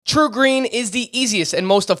True Green is the easiest and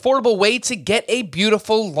most affordable way to get a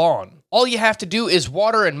beautiful lawn. All you have to do is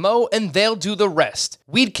water and mow, and they'll do the rest.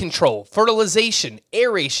 Weed control, fertilization,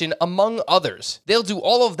 aeration, among others. They'll do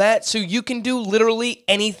all of that so you can do literally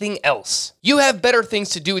anything else. You have better things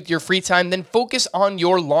to do with your free time than focus on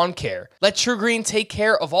your lawn care. Let True Green take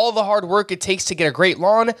care of all the hard work it takes to get a great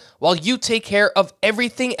lawn, while you take care of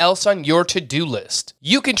everything else on your to-do list.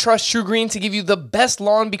 You can trust True Green to give you the best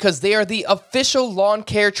lawn because they are the official lawn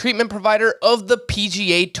care treatment provider of the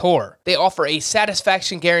PGA Tour. They offer a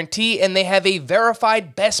satisfaction guarantee, and they have a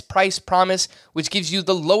verified best price promise, which gives you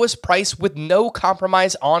the lowest price with no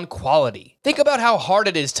compromise on quality. Think about how hard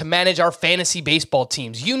it is to manage our fantasy baseball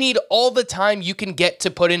teams. You need all the time you can get to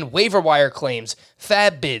put in waiver wire claims,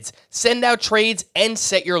 fab bids, send out trades, and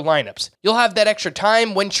set your lineups. You'll have that extra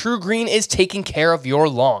time when True Green is taking care of your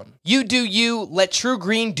lawn. You do you, let True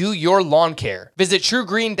Green do your lawn care. Visit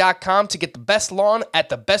truegreen.com to get the best lawn at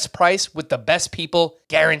the best price with the best people,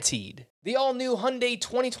 guaranteed. The all-new Hyundai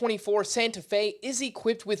 2024 Santa Fe is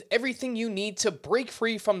equipped with everything you need to break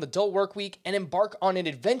free from the dull work week and embark on an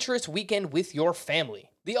adventurous weekend with your family.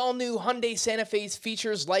 The all-new Hyundai Santa Fe's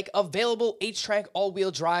features like available H-Track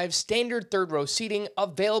all-wheel drive, standard third-row seating,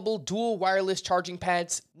 available dual wireless charging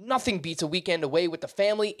pads. Nothing beats a weekend away with the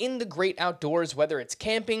family in the great outdoors, whether it's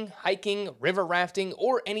camping, hiking, river rafting,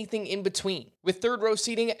 or anything in between. With third-row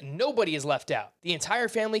seating, nobody is left out. The entire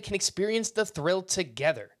family can experience the thrill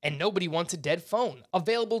together, and nobody wants a dead phone.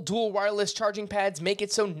 Available dual wireless charging pads make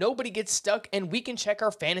it so nobody gets stuck, and we can check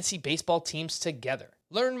our fantasy baseball teams together.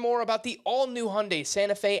 Learn more about the all-new Hyundai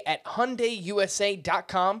Santa Fe at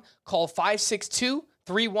HyundaiUSA.com. Call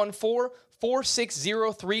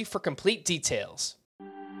 562-314-4603 for complete details.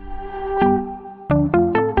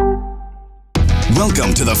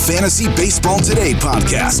 Welcome to the Fantasy Baseball Today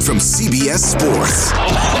podcast from CBS Sports.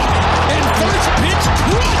 And first pitch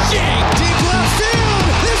rushing deep left field.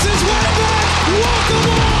 This is way back. Walk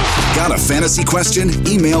 'em off. Got a fantasy question?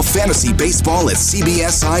 Email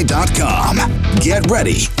fantasybaseball@cbsi.com. Get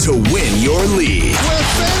ready to win your league. Where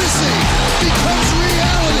fantasy becomes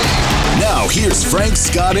reality. Now here's Frank,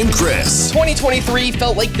 Scott, and Chris. 2023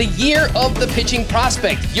 felt like the year of the pitching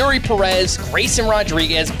prospect. Yuri Perez, Grayson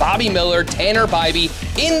Rodriguez, Bobby Miller, Tanner Bybee.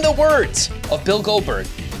 In the words of Bill Goldberg,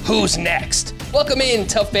 who's next? Welcome in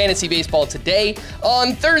to Fantasy Baseball Today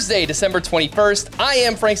on Thursday, December 21st. I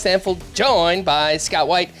am Frank Stanfield, joined by Scott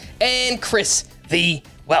White and Chris the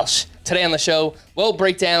Welsh. Today on the show, we'll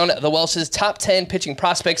break down the Welsh's top 10 pitching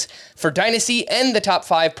prospects for Dynasty and the top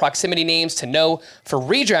 5 proximity names to know for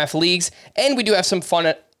redraft leagues. And we do have some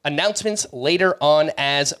fun announcements later on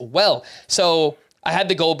as well. So I had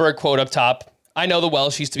the Goldberg quote up top. I know the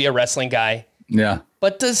Welsh used to be a wrestling guy. Yeah.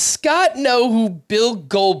 But does Scott know who Bill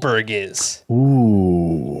Goldberg is?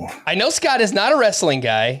 Ooh. I know Scott is not a wrestling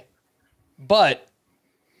guy, but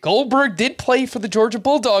Goldberg did play for the Georgia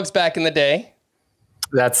Bulldogs back in the day.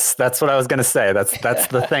 That's what I was going to say. That's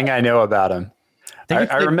the thing I know about him.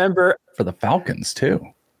 I remember for the Falcons too.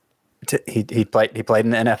 He played in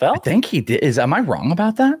the NFL. I think he did. Am I wrong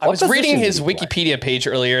about that? I was reading his Wikipedia page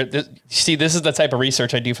earlier. See, this is the type of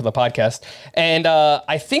research I do for the podcast, and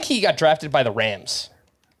I think he got drafted by the Rams.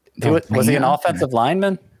 Was he an offensive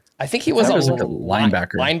lineman? I think he was like a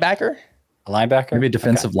linebacker. Linebacker? A linebacker? Maybe a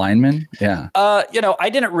defensive lineman? Yeah. I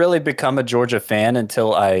didn't really become a Georgia fan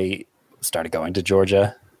until I started going to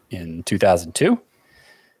Georgia in 2002.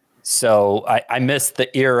 So I missed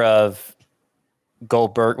the era of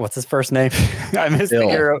Goldberg. What's his first name? I missed the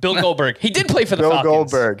era of Bill Goldberg. He did play for the Falcons. Bill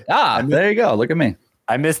Goldberg. There you go. Look at me.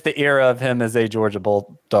 I missed the era of him as a Georgia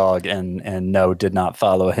Bulldog and no, did not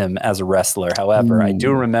follow him as a wrestler. However, I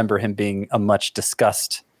do remember him being a much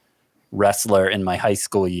discussed wrestler in my high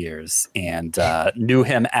school years and knew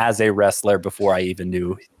him as a wrestler before I even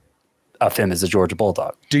knew of him as a Georgia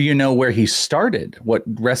Bulldog. Do you know where he started? What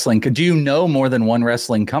wrestling? Do you know more than one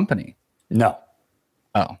wrestling company? No.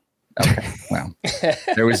 Oh, okay. Well,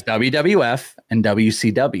 there was WWF and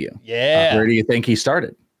WCW. Yeah. Where do you think he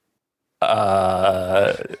started?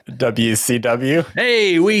 WCW.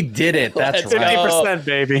 Hey, we did it. That's right. 50%,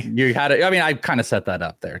 baby. You had it. I mean, I kind of set that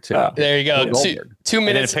up there too. There you go. Two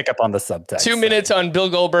minutes. I didn't pick up on the subtext. 2 minutes on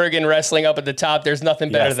Bill Goldberg and wrestling up at the top. There's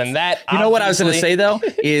nothing better than that. You know what I was going to say though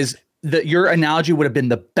is that your analogy would have been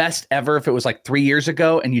the best ever if it was like 3 years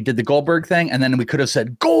ago and you did the Goldberg thing, and then we could have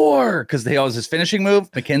said Gore because they always his finishing move,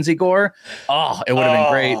 Mackenzie Gore. Oh, it would have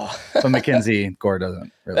been great, but Mackenzie Gore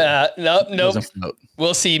doesn't really. No.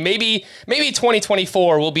 We'll see. Maybe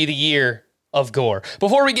 2024 will be the year of Gore.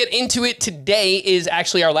 Before we get into it, today is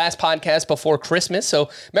actually our last podcast before Christmas. So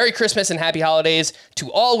Merry Christmas and Happy Holidays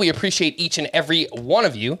to all. We appreciate each and every one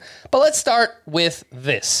of you. But let's start with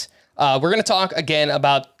this. We're going to talk again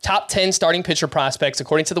about top 10 starting pitcher prospects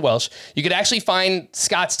according to the Welsh. You could actually find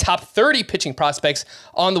Scott's top 30 pitching prospects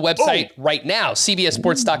on the website right now,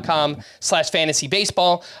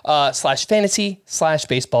 cbssports.com/fantasy-baseball,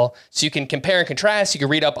 /fantasy/baseball. So you can compare and contrast. You can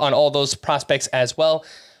read up on all those prospects as well.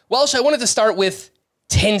 Welsh, I wanted to start with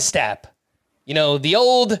 10-stap. You know, the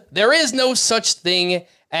old, there is no such thing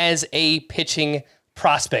as a pitching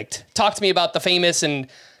prospect. Talk to me about the famous and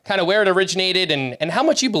kind of where it originated and how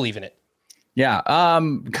much you believe in it. Yeah.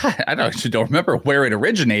 God, I don't remember where it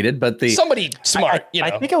originated, but somebody smart,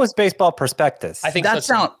 I think it was Baseball Prospectus. I think I was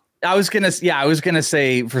gonna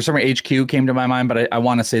say for some reason HQ came to my mind, but I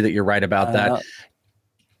want to say that you're right about that.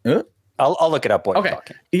 I'll look it up while you're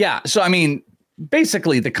talking. Yeah. So, I mean,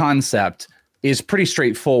 basically the concept is pretty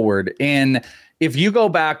straightforward. And if you go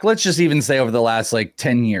back, let's just even say over the last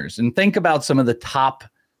 10 years and think about some of the top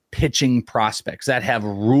pitching prospects that have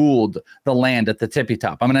ruled the land at the tippy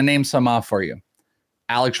top. I'm going to name some off for you.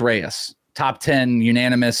 Alex Reyes, top 10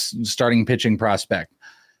 unanimous starting pitching prospect.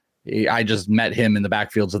 I just met him in the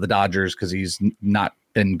backfields of the Dodgers because he's not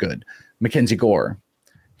been good. Mackenzie Gore,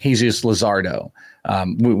 Jesus Luzardo.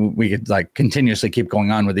 We could continuously keep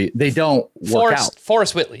going on with they don't work out.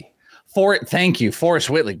 Forrest Whitley. Thank you, Forrest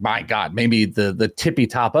Whitley. My God, maybe the tippy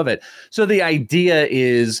top of it. So the idea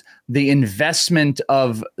is the investment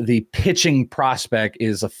of the pitching prospect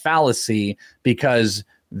is a fallacy because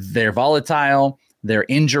they're volatile, they're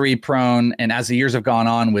injury prone, and as the years have gone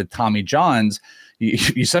on with Tommy Johns,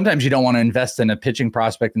 you sometimes you don't want to invest in a pitching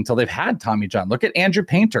prospect until they've had Tommy John. Look at Andrew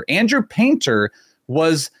Painter. Andrew Painter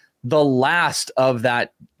was the last of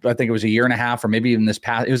that. I think it was a year and a half, or maybe even this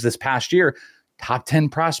past year. Top 10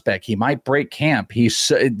 prospect. He might break camp. He's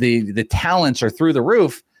the talents are through the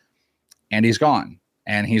roof, and he's gone.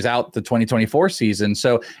 And he's out the 2024 season.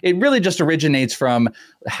 So it really just originates from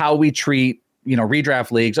how we treat,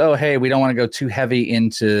 redraft leagues. Oh, hey, we don't want to go too heavy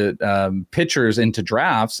into pitchers into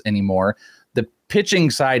drafts anymore. The pitching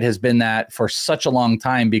side has been that for such a long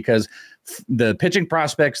time because the pitching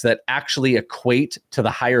prospects that actually equate to the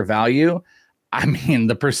higher value, I mean,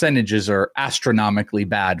 the percentages are astronomically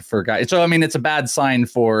bad for guys. So, I mean, it's a bad sign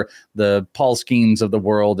for the Paul Skenes of the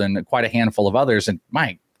world and quite a handful of others. And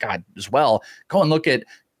my God, as well, go and look at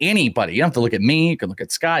anybody. You don't have to look at me. You can look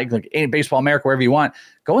at Scott. You can look at any Baseball America, wherever you want.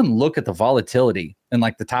 Go and look at the volatility in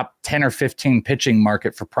the top 10 or 15 pitching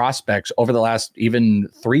market for prospects over the last even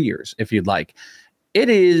 3 years, if you'd like. It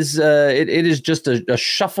is just a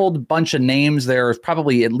shuffled bunch of names. There's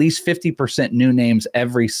probably at least 50% new names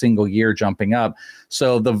every single year jumping up.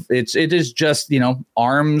 So it is just,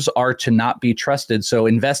 arms are to not be trusted. So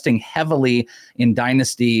investing heavily in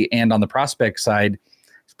dynasty and on the prospect side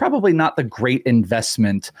is probably not the great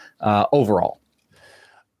investment overall.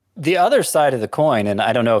 The other side of the coin, and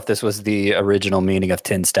I don't know if this was the original meaning of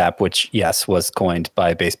TINSTAP, which yes, was coined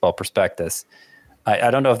by Baseball Prospectus.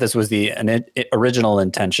 I don't know if this was the original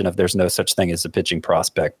intention of there's no such thing as a pitching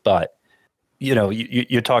prospect, but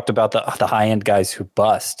you talked about the high end guys who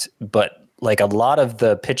bust, but a lot of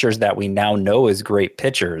the pitchers that we now know as great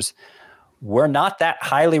pitchers were not that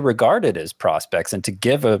highly regarded as prospects. And to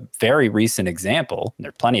give a very recent example, there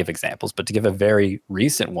are plenty of examples, but to give a very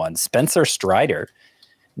recent one, Spencer Strider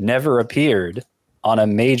never appeared on a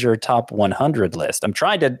major top 100 list. I'm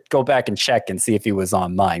trying to go back and check and see if he was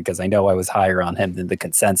on mine because I know I was higher on him than the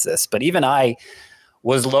consensus. But even I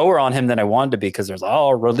was lower on him than I wanted to be because there's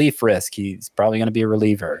relief risk. He's probably going to be a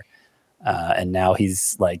reliever. And now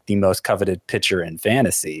he's the most coveted pitcher in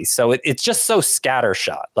fantasy. So it's just so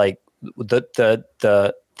scattershot.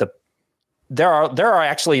 There are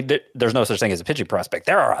actually there's no such thing as a pitching prospect.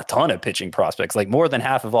 There are a ton of pitching prospects. More than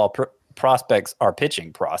half of all prospects are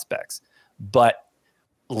pitching prospects. But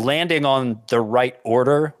landing on the right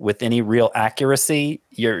order with any real accuracy,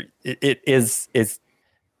 it is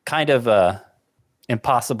kind of a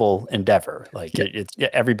impossible endeavor.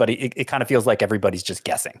 It kind of feels like everybody's just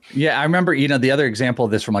guessing. Yeah, I remember, the other example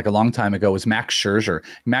of this from a long time ago was Max Scherzer.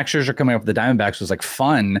 Max Scherzer coming up with the Diamondbacks was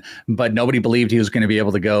fun, but nobody believed he was going to be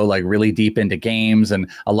able to go really deep into games, and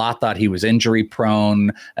a lot thought he was injury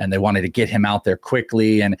prone, and they wanted to get him out there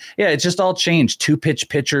quickly. And yeah, it's just all changed. 2-pitch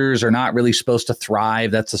pitchers are not really supposed to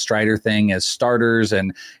thrive. That's the Strider thing as starters.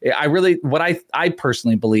 And what I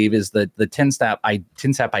personally believe is that the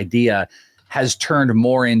TINSTAP idea has turned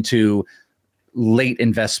more into late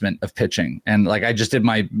investment of pitching. And I just did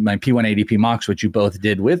my P1 ADP mocks, which you both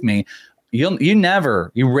did with me.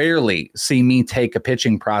 You rarely see me take a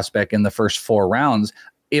pitching prospect in the first 4 rounds.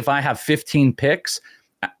 if I have 15 picks,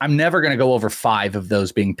 I'm never going to go over 5 of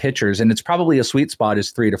those being pitchers. And it's probably a sweet spot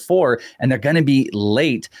is 3 to 4. And they're going to be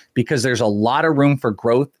late because there's a lot of room for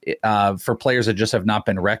growth for players that just have not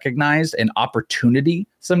been recognized, and opportunity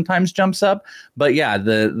sometimes jumps up. But yeah,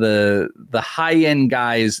 the high end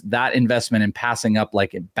guys, that investment in passing up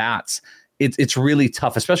like at bats, it's really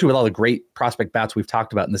tough, especially with all the great prospect bats we've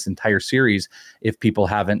talked about in this entire series. If people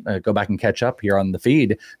haven't, go back and catch up here on the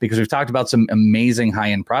feed, because we've talked about some amazing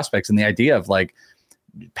high end prospects, and the idea of like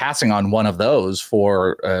passing on one of those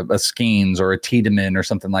for a Skenes or a Tiedemann or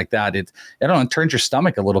something like that. It turns your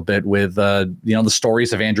stomach a little bit with, the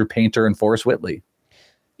stories of Andrew Painter and Forrest Whitley.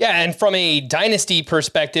 Yeah. And from a dynasty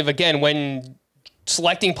perspective, again, when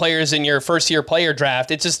selecting players in your first year player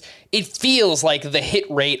draft, it feels like the hit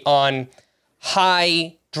rate on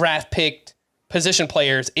high draft picked position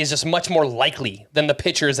players is just much more likely than the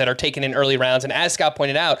pitchers that are taken in early rounds. And as Scott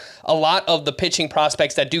pointed out, a lot of the pitching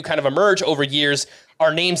prospects that do kind of emerge over years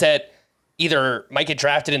are names that either might get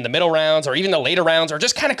drafted in the middle rounds or even the later rounds, or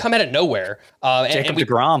just kind of come out of nowhere. Jacob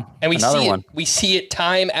deGrom, and another one. We see it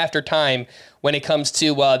time after time when it comes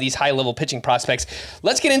to these high-level pitching prospects.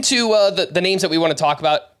 Let's get into the names that we want to talk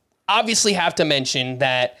about. Obviously have to mention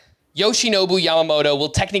that Yoshinobu Yamamoto will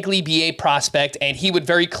technically be a prospect, and he would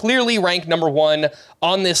very clearly rank number 1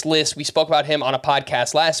 on this list. We spoke about him on a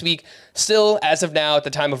podcast last week. Still, as of now, at the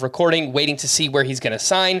time of recording, waiting to see where he's going to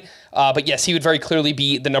sign. But yes, he would very clearly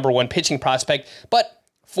be the number 1 pitching prospect. But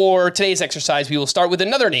for today's exercise, we will start with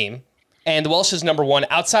another name, and the Welsh's number 1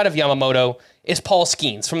 outside of Yamamoto is Paul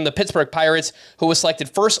Skenes from the Pittsburgh Pirates, who was selected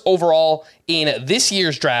first overall in this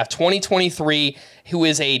year's draft, 2023, who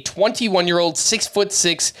is a 21-year-old,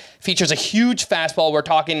 6'6", features a huge fastball. We're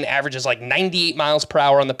talking averages like 98 miles per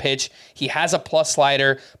hour on the pitch. He has a plus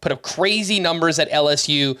slider, put up crazy numbers at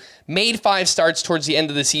LSU, made 5 starts towards the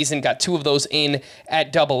end of the season, got 2 of those in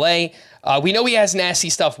at AA. We know he has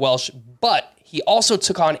nasty stuff, Welsh, but he also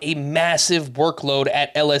took on a massive workload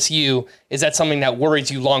at LSU. Is that something that worries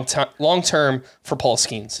you long term for Paul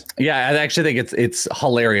Skenes? Yeah, I actually think it's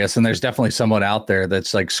hilarious, and there's definitely someone out there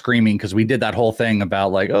that's like screaming, because we did that whole thing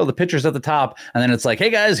about like, oh, the pitchers at the top, and then it's like, hey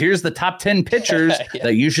guys, here's the top 10 pitchers yeah.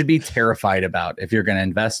 that you should be terrified about if you're going to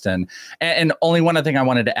invest in. And only one other thing I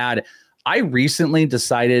wanted to add, I recently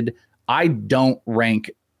decided I don't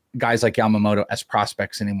rank guys like Yamamoto as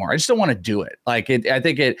prospects anymore. I just don't want to do it. Like I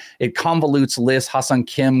think it convolutes lists. Hassan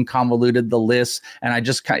Kim convoluted the list, and I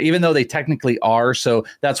just even though they technically are, so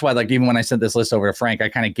that's why like even when I sent this list over to Frank, I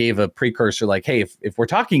kind of gave a precursor like, hey, if we're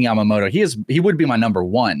talking Yamamoto, he would be my number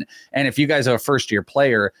 1, and if you guys have a first year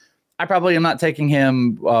player, I probably am not taking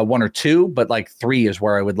him 1 or 2, but like 3 is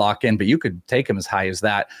where I would lock in. But you could take him as high as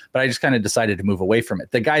that. But I just kind of decided to move away from it.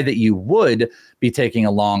 The guy that you would be taking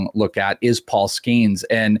a long look at is Paul Skenes.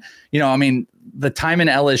 And, I mean, the time in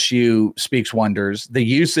LSU speaks wonders. The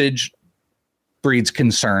usage breeds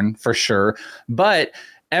concern for sure. But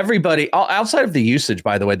everybody outside of the usage,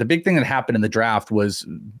 by the way, the big thing that happened in the draft was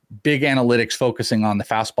big analytics focusing on the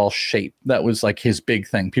fastball shape. That was like his big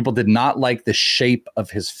thing. People did not like the shape of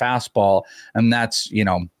his fastball. And that's,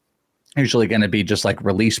 usually going to be just like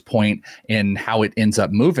release point in how it ends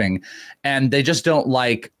up moving. And they just don't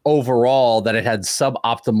like overall that it had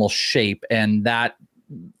suboptimal shape. And that,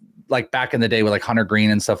 like back in the day with like Hunter Green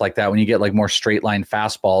and stuff like that, when you get like more straight line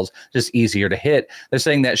fastballs, just easier to hit. They're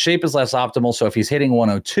saying that shape is less optimal. So if he's hitting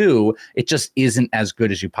 102, it just isn't as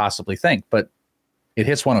good as you possibly think, but it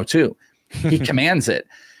hits 102. He commands it.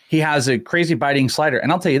 He has a crazy biting slider. And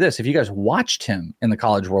I'll tell you this, if you guys watched him in the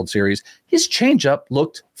College World Series, his changeup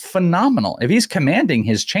looked phenomenal. If he's commanding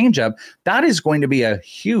his changeup, that is going to be a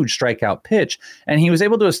huge strikeout pitch. And he was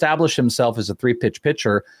able to establish himself as a 3-pitch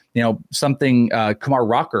pitcher, something Kumar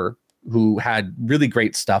Rocker, who had really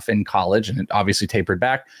great stuff in college and obviously tapered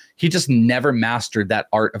back. He just never mastered that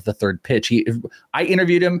art of the 3rd pitch. I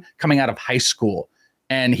interviewed him coming out of high school,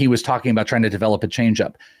 and he was talking about trying to develop a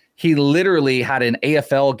changeup. He literally had an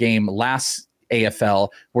AFL game last AFL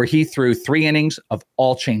where he threw 3 innings of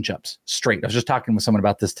all changeups straight. I was just talking with someone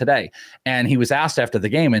about this today, and he was asked after the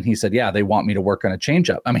game, and he said, yeah, they want me to work on a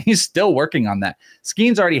changeup. I mean, he's still working on that.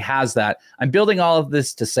 Skenes already has that. I'm building all of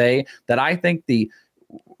this to say that I think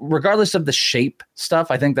regardless of the shape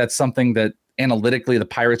stuff, I think that's something that analytically the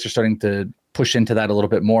Pirates are starting to push into that a little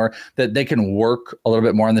bit more, that they can work a little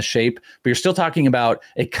bit more on the shape, but you're still talking about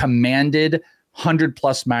a commanded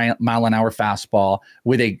 100+ mile an hour fastball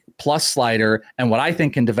with a plus slider and what I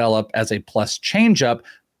think can develop as a plus changeup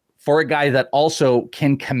for a guy that also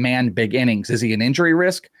can command big innings. Is he an injury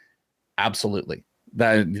risk? Absolutely.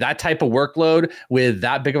 That type of workload with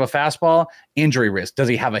that big of a fastball, injury risk. Does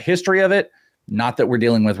he have a history of it? Not that we're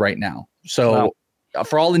dealing with right now. So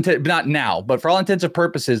for all intent, not now, but for all intents and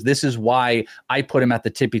purposes, this is why I put him at the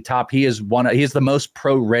tippy top. He is the most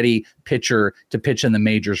pro-ready pitcher to pitch in the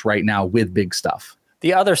majors right now with big stuff.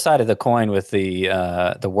 The other side of the coin with the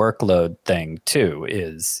workload thing too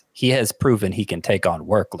is he has proven he can take on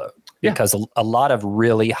workload. Yeah. Because a lot of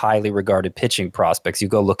really highly regarded pitching prospects, you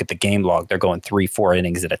go look at the game log, they're going 3-4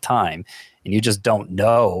 innings at a time, and you just don't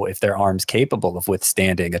know if their arm's capable of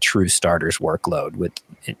withstanding a true starter's workload.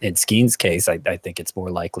 In Skenes' case, I think it's more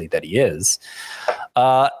likely that he is.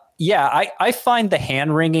 I find the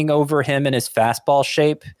hand-wringing over him and his fastball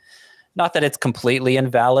shape, not that it's completely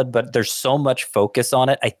invalid, but there's so much focus on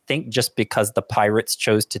it. I think just because the Pirates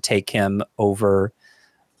chose to take him over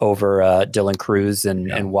Dylan Cruz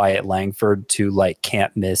and Wyatt Langford, to like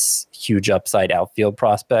can't miss huge upside outfield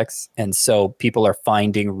prospects. And so people are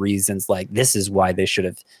finding reasons like this is why they should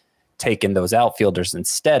have taken those outfielders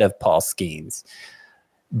instead of Paul Skenes.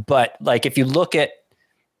 But like, if you look at,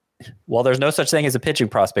 well, there's no such thing as a pitching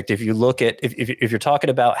prospect. If you look at, if you're talking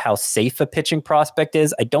about how safe a pitching prospect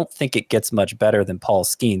is, I don't think it gets much better than Paul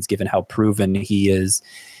Skenes, given how proven he is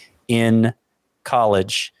in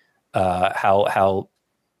college, how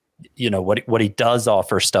what he does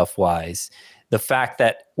offer stuff wise. The fact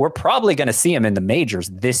that we're probably going to see him in the majors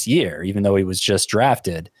this year, even though he was just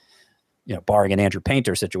drafted, barring an Andrew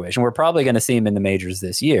Painter situation, we're probably going to see him in the majors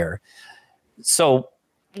this year. So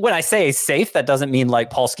when I say safe, that doesn't mean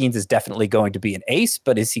like Paul Skenes is definitely going to be an ace,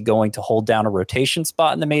 but is he going to hold down a rotation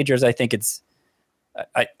spot in the majors? I think it's,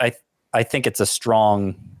 I think it's a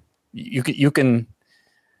strong, you can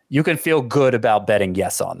feel good about betting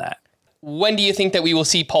yes on that. When do you think that we will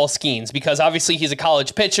see Paul Skenes? Because obviously he's a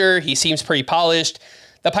college pitcher. He seems pretty polished.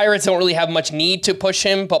 The Pirates don't really have much need to push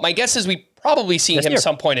him, but my guess is we probably see him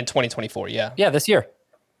some point in 2024. Yeah. Yeah, this year.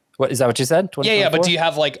 What is that what you said? Yeah, but do you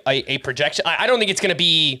have like a projection? I don't think it's going to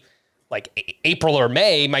be like April or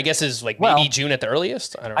May. My guess is like maybe June at the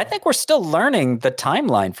earliest. I don't know. I think we're still learning the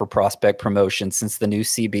timeline for prospect promotion since the new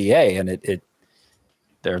CBA, and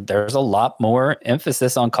there's a lot more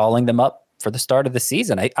emphasis on calling them up for the start of the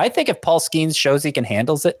season. I think if Paul Skenes shows he can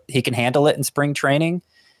handle it in spring training,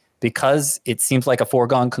 because it seems like a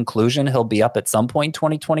foregone conclusion he'll be up at some point in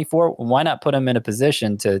 2024. Why not put him in a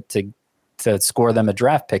position to score them a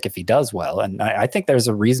draft pick if he does well? And I think there's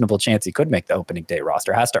a reasonable chance he could make the opening day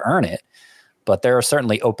roster. Has to earn it, but there are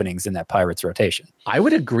certainly openings in that Pirates rotation. I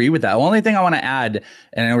would agree with that. The only thing I want to add,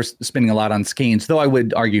 and I know we're spending a lot on Skenes, though I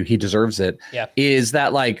would argue he deserves it, is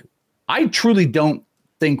that like I truly don't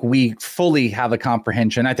think we fully have a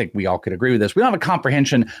comprehension. I think we all could agree with this. We don't have a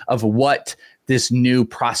comprehension of what this new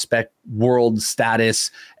prospect world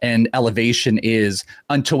status and elevation is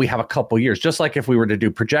until we have a couple years. Just like if we were to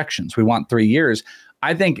do projections, we want 3 years.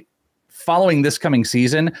 I think following this coming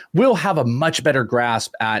season, we'll have a much better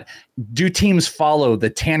grasp at, do teams follow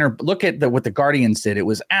the Tanner? Look at what the Guardians did. It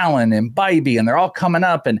was Allen and Bybee, and they're all coming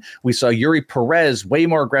up. And we saw Yuri Perez way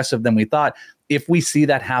more aggressive than we thought. If we see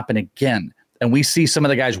that happen again, and we see some of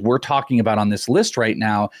the guys we're talking about on this list right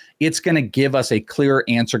now, it's going to give us a clear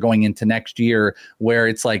answer going into next year, where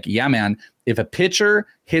it's like, yeah, man, if a pitcher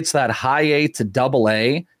hits that high A to double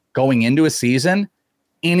A going into a season,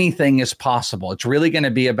 anything is possible. It's really going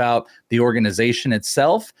to be about the organization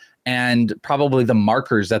itself and probably the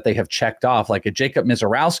markers that they have checked off. Like a Jacob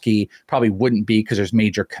Mizorowski probably wouldn't be, because there's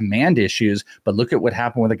major command issues, but look at what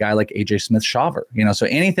happened with a guy like AJ Smith-Shawver. So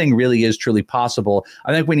anything really is truly possible.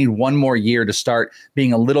 I think we need one more year to start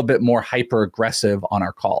being a little bit more hyper aggressive on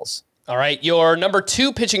our calls. All right, your number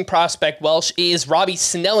 2 pitching prospect, Welsh, is Robbie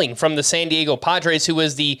Snelling from the San Diego Padres, who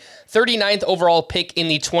was the 39th overall pick in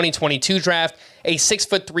the 2022 draft, a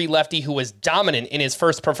 6'3" lefty who was dominant in his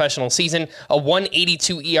first professional season, a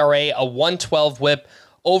 1.82 ERA, a 1.12 WHIP,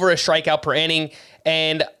 over a strikeout per inning.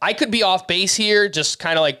 And I could be off base here, just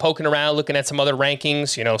kind of like poking around, looking at some other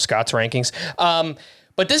rankings, Scott's rankings.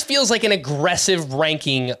 But this feels like an aggressive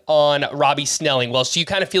ranking on Robbie Snelling. Well, so you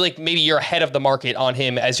kind of feel like maybe you're ahead of the market on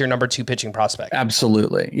him as your number 2 pitching prospect.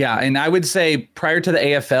 Absolutely. Yeah. And I would say prior to the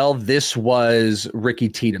AFL, this was Ricky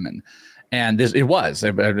Tiedemann. And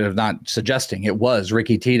I'm not suggesting it was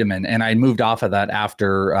Ricky Tiedemann. And I moved off of that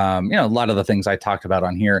after, a lot of the things I talked about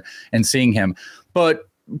on here and seeing him. But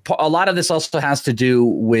a lot of this also has to do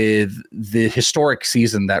with the historic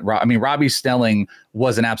season that Robbie Snelling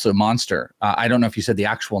was an absolute monster. I don't know if you said the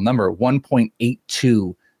actual number,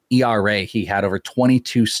 1.82 ERA. He had over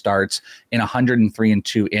 22 starts in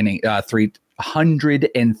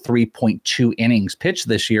 103.2 innings pitched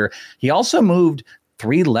this year. He also moved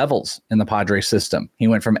 3 levels in the Padres system. He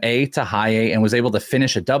went from A to high A and was able to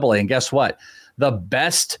finish at double A. And guess what? The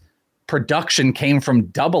best production came from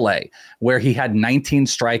Double-A, where he had 19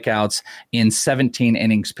 strikeouts in 17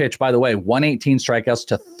 innings pitched. By the way, 118 strikeouts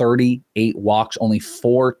to 38 walks, only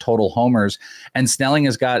 4 total homers. And Snelling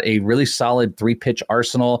has got a really solid 3-pitch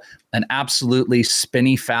arsenal, an absolutely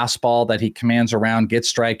spinny fastball that he commands around,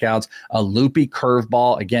 gets strikeouts, a loopy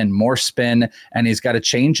curveball, again, more spin, and he's got a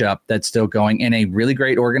changeup that's still going in a really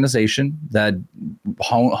great organization that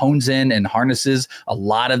hones in and harnesses a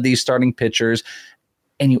lot of these starting pitchers.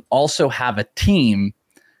 And you also have a team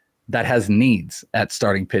that has needs at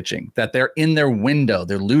starting pitching, that they're in their window.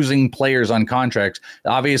 They're losing players on contracts.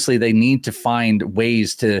 Obviously, they need to find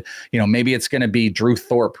ways to, maybe it's going to be Drew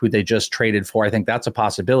Thorpe, who they just traded for. I think that's a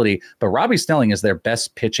possibility. But Robbie Snelling is their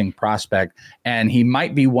best pitching prospect, and he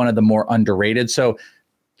might be one of the more underrated. So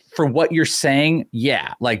for what you're saying,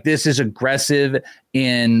 yeah, like this is aggressive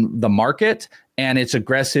in the market, and it's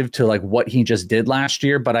aggressive to like what he just did last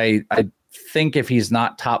year. But I think if he's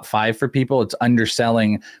not top 5 for people, it's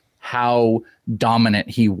underselling how dominant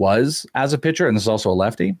he was as a pitcher. And this is also a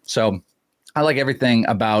lefty. So I like everything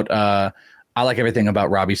about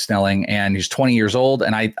Robbie Snelling, and he's 20 years old.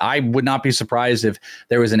 And I would not be surprised if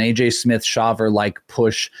there was an AJ Smith-Shawver like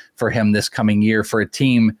push for him this coming year for a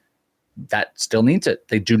team that still needs it.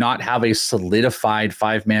 They do not have a solidified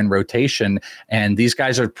 5-man rotation. And these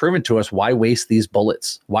guys have proven to us, why waste these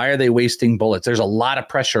bullets? Why are they wasting bullets? There's a lot of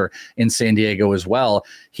pressure in San Diego as well.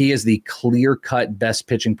 He is the clear-cut best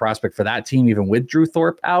pitching prospect for that team, even with Drew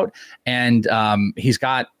Thorpe out. And he's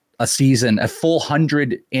got a full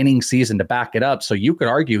 100-inning season to back it up. So you could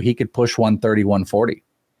argue he could push 130, 140.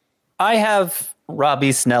 I have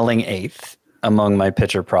Robbie Snelling 8th among my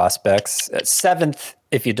pitcher prospects. 7th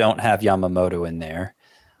if you don't have Yamamoto in there.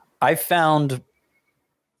 I found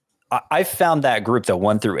that group, the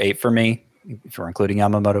 1 through 8 for me, if you're including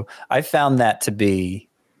Yamamoto, I found that to be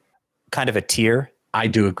kind of a tier. I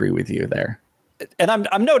do agree with you there. And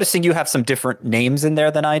I'm noticing you have some different names in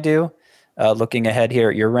there than I do, looking ahead here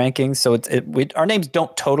at your rankings. So our names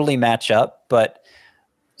don't totally match up, but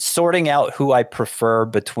sorting out who I prefer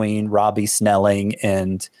between Robbie Snelling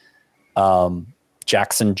and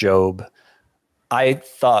Jackson Jobe, I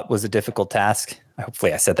thought was a difficult task.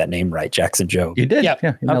 Hopefully I said that name right, Jackson Jobe. You did. Yep.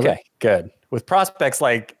 Yeah. Okay, good. With prospects,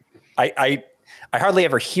 like I hardly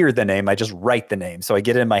ever hear the name. I just write the name. So I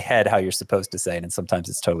get it in my head how you're supposed to say it. And sometimes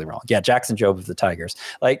it's totally wrong. Yeah. Jackson Jobe of the Tigers.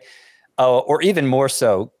 Or even more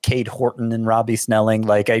so, Cade Horton and Robbie Snelling.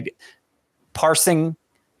 Parsing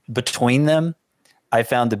between them, I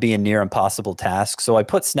found to be a near impossible task. So I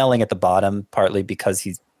put Snelling at the bottom, partly because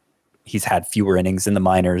he's had fewer innings in the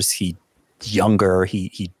minors. He's younger.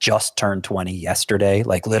 He just turned 20 yesterday,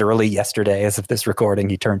 like literally yesterday, as of this recording,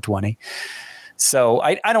 he turned 20. So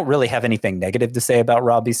I don't really have anything negative to say about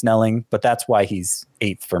Robbie Snelling, but that's why he's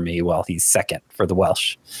 8th for me, while he's 2nd for the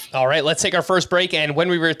Welsh. All right, let's take our first break, and when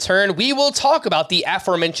we return, we will talk about the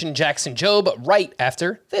aforementioned Jackson Jobe right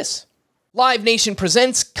after this. Live Nation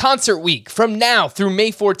presents Concert Week. From now through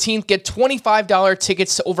May 14th, get $25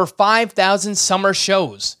 tickets to over 5,000 summer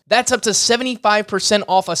shows. That's up to 75%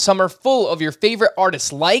 off a summer full of your favorite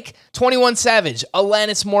artists like 21 Savage,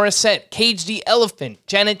 Alanis Morissette, Cage the Elephant,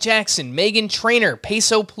 Janet Jackson, Meghan Trainor,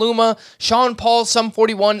 Peso Pluma, Sean Paul, Sum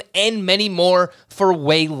 41, and many more for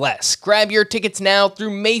way less. Grab your tickets now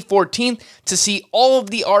through May 14th to see all of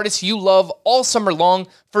the artists you love all summer long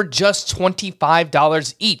for just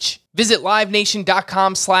 $25 each. Visit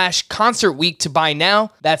livenation.com/Concert Week to buy now.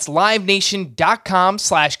 That's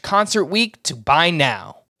livenation.com/Concert Week to buy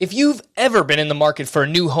now. If you've ever been in the market for a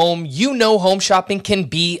new home, you know home shopping can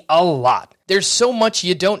be a lot. There's so much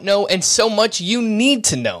you don't know and so much you need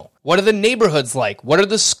to know. What are the neighborhoods like? What are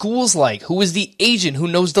the schools like? Who is the agent who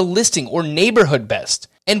knows the listing or neighborhood best?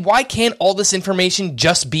 And why can't all this information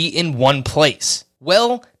just be in one place?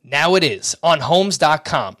 Well, now it is on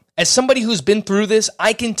Homes.com. As somebody who's been through this,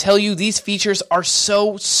 I can tell you these features are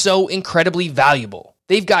so incredibly valuable.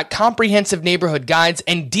 They've got comprehensive neighborhood guides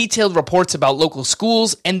and detailed reports about local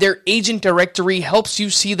schools, and their agent directory helps you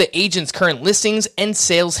see the agent's current listings and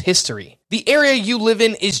sales history. The area you live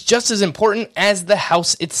in is just as important as the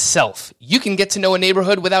house itself. You can get to know a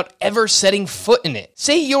neighborhood without ever setting foot in it.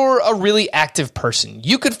 Say you're a really active person.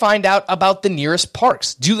 You could find out about the nearest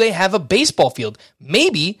parks. Do they have a baseball field?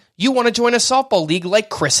 Maybe you want to join a softball league like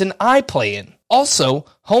Chris and I play in. Also,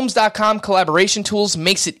 Homes.com collaboration tools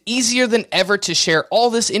makes it easier than ever to share all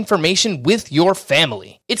this information with your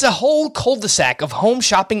family. It's a whole cul-de-sac of home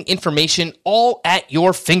shopping information all at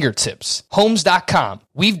your fingertips. Homes.com.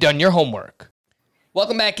 We've done your homework.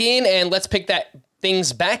 Welcome back in, and let's pick that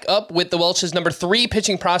things back up with the Welsh's number 3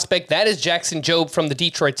 pitching prospect. That is Jackson Jobe from the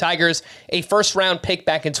Detroit Tigers, a first-round pick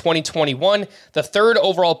back in 2021. The 3rd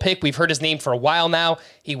overall pick. We've heard his name for a while now.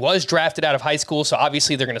 He was drafted out of high school, so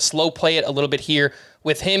obviously they're going to slow play it a little bit here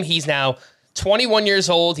with him. He's now 21 years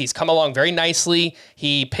old. He's come along very nicely.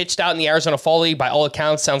 He pitched out in the Arizona Fall League. By all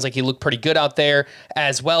accounts, sounds like he looked pretty good out there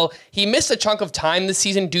as well. He missed a chunk of time this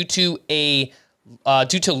season due to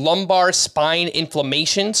lumbar spine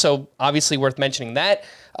inflammation, so obviously worth mentioning that.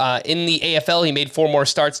 In the AFL, he made 4 more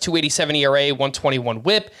starts, 287 ERA, 121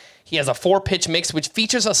 whip. He has a 4-pitch mix, which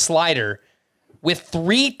features a slider with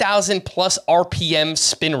 3,000 plus RPM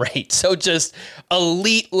spin rate. So just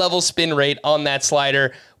elite level spin rate on that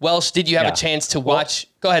slider. Welsh, did you have a chance to watch?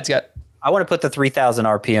 Go ahead, Scott. I want to put the 3,000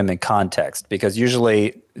 RPM in context because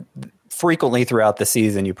frequently throughout the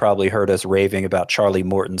season, you probably heard us raving about Charlie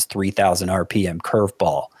Morton's 3,000 RPM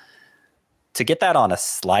curveball. To get that on a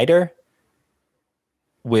slider,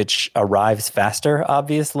 which arrives faster,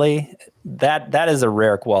 obviously, that is a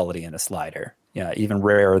rare quality in a slider. Yeah, even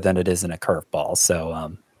rarer than it is in a curveball. So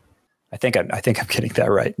I think I'm getting that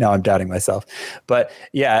right. Now I'm doubting myself. But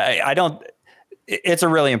yeah, I don't. It's a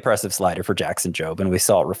really impressive slider for Jackson Jobe, and we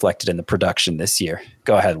saw it reflected in the production this year.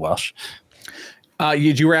 Go ahead, Welsh.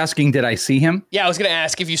 You were asking, did I see him? Yeah, I was going to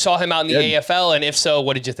ask if you saw him out in the AFL, and if so,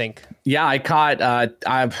 what did you think? Yeah, I caught.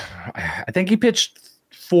 I think he pitched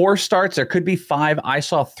 4 starts. There could be 5. I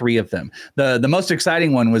saw 3 of them. The most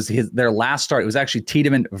exciting one was their last start. It was actually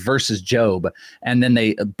Tiedemann versus Jobe, and then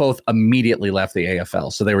they both immediately left the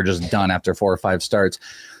AFL. So they were just done after 4 or 5 starts.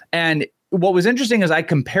 And what was interesting is I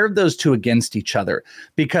compared those 2 against each other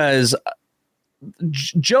because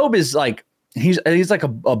Jobe is like, he's like a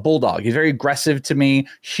bulldog. He's very aggressive to me,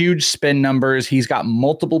 huge spin numbers. He's got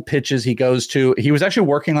multiple pitches he goes to. He was actually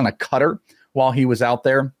working on a cutter while he was out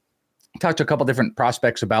there. Talked to a couple different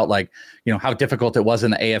prospects about how difficult it was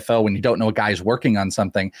in the AFL when you don't know a guy's working on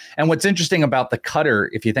something. And what's interesting about the cutter,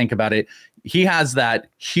 if you think about it, he has that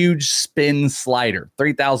huge spin slider,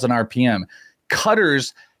 3,000 RPM.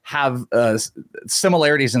 Cutters have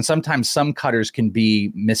similarities, and sometimes some cutters can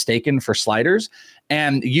be mistaken for sliders.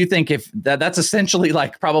 And you think if that's essentially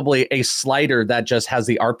like probably a slider that just has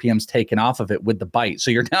the RPMs taken off of it with the bite.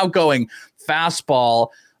 So you're now going fastball,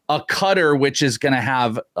 a cutter, which is going to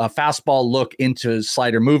have a fastball look into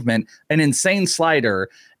slider movement, an insane slider.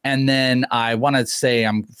 And then I want to say,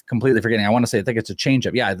 I'm completely forgetting. I think it's a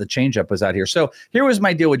changeup. Yeah, the changeup was out here. So here was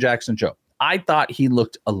my deal with Jackson Jobe. I thought he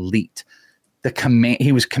looked elite.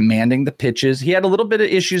 He was commanding the pitches. He had a little bit of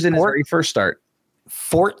issues in his very first start.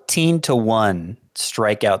 14-1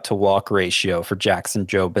 strikeout to walk ratio for Jackson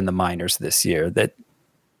Jobe in the minors this year.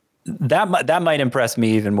 That might impress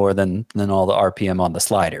me even more than all the RPM on the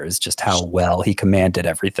slider, is just how well he commanded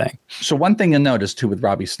everything. So one thing you'll notice too with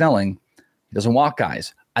Robbie Snelling, he doesn't walk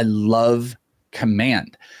guys. I love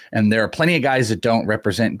command, and there are plenty of guys that don't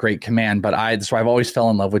represent great command, but that's why I've always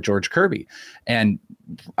fell in love with George Kirby. And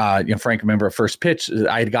Frank, remember at First Pitch,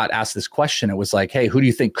 I got asked this question. It was like, hey, who do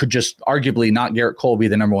you think could just arguably not Garrett Cole be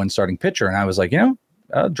the number 1 starting pitcher? And I was like,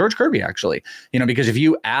 George Kirby, actually, because if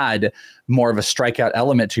you add more of a strikeout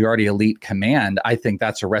element to your already elite command, I think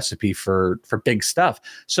that's a recipe for big stuff.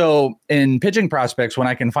 So in pitching prospects, when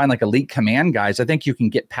I can find like elite command guys, I think you can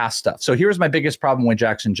get past stuff. So here's my biggest problem with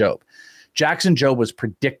Jackson Jobe. Jackson Jobe was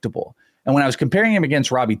predictable. And when I was comparing him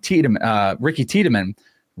against Ricky Tiedemann,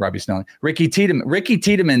 Ricky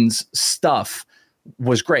Tiedemann's stuff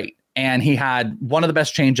was great. And he had one of the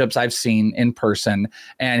best changeups I've seen in person.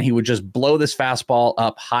 And he would just blow this fastball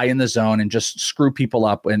up high in the zone and just screw people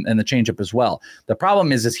up and the changeup as well. The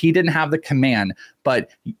problem is he didn't have the command, but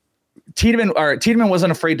Tiedemann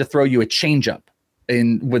wasn't afraid to throw you a changeup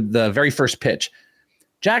with the very first pitch.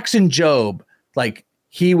 Jackson Jobe,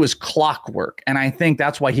 he was clockwork. And I think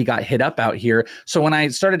that's why he got hit up out here. So when I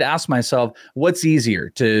started to ask myself, what's easier,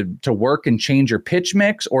 to work and change your pitch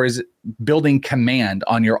mix, or is it building command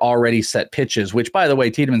on your already set pitches, which, by the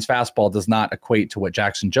way, Tiedemann's fastball does not equate to what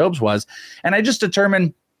Jackson Jobe's was. And I just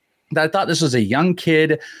determined that I thought this was a young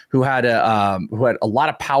kid who had a lot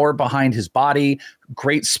of power behind his body,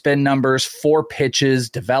 great spin numbers, 4 pitches,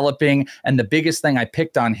 developing. And the biggest thing I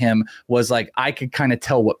picked on him was I could kind of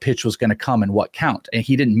tell what pitch was going to come and what count. And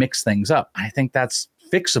he didn't mix things up. I think that's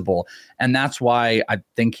fixable. And that's why I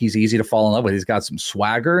think he's easy to fall in love with. He's got some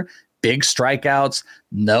swagger, big strikeouts,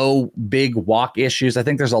 no big walk issues. I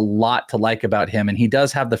think there's a lot to like about him, and he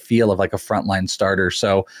does have the feel of a frontline starter.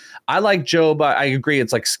 So I like Jobe. I agree.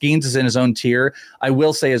 It's like Skenes is in his own tier. I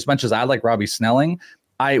will say, as much as I like Robbie Snelling,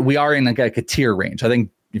 we are in a tier range. I think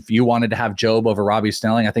if you wanted to have Jobe over Robbie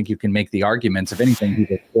Snelling, I think you can make the arguments. If anything,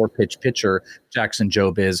 he's a 4-pitch pitcher, Jackson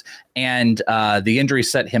Jobe is. And the injury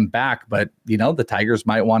set him back, but, the Tigers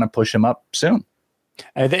might want to push him up soon.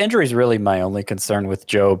 The injury is really my only concern with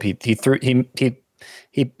Jobe.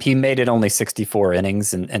 He made it only 64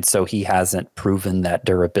 innings, and so he hasn't proven that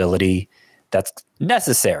durability that's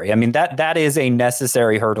necessary. I mean, that is a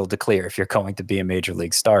necessary hurdle to clear if you're going to be a major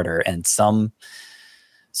league starter. And some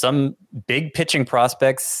big pitching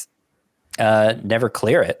prospects never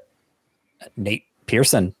clear it. Nate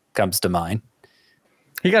Pearson comes to mind.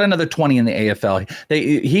 He got another 20 in the AFL.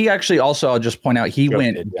 He actually also, I'll just point out, he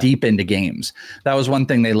went deep into games. That was one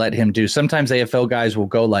thing they let him do. Sometimes AFL guys will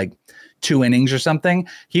go like 2 innings or something.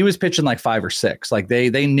 He was pitching like 5 or 6. Like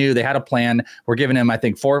they knew they had a plan. We're giving him, I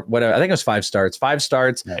think, 4, whatever. I think it was 5 starts. 5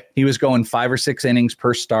 starts. Right. He was going 5 or 6 innings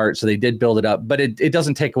per start. So they did build it up, but it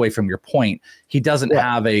doesn't take away from your point. He doesn't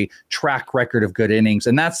have a track record of good innings.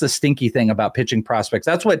 And that's the stinky thing about pitching prospects.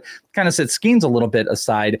 That's what kind of sets Skenes a little bit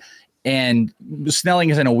aside. And Snelling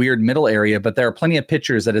is in a weird middle area, but there are plenty of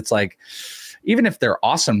pitchers that it's like, even if they're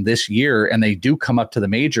awesome this year and they do come up to the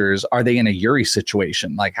majors, are they in a Uri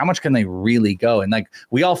situation? Like, how much can they really go? And like,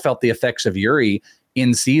 we all felt the effects of Uri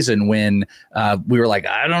in season when we were like,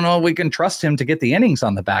 I don't know if we can trust him to get the innings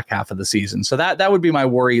on the back half of the season. So that would be my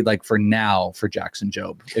worry, like for now, for Jackson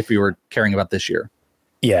Jobe, if we were caring about this year.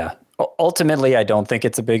 Yeah. Ultimately, I don't think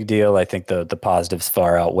it's a big deal. I think the positives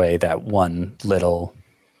far outweigh that one little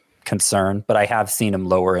concern, but I have seen him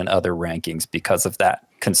lower in other rankings because of that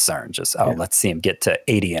concern. Let's see him get to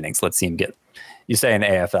 80 innings. Let's see him get, you say in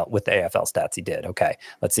AFL, with the AFL stats he did. Okay,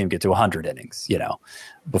 let's see him get to 100 innings,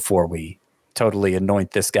 before we totally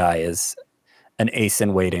anoint this guy as an ace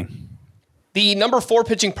in waiting. The number 4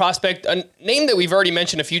 pitching prospect, a name that we've already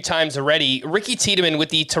mentioned a few times already, Ricky Tiedemann with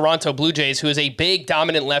the Toronto Blue Jays, who is a big,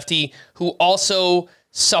 dominant lefty who also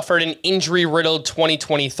suffered an injury-riddled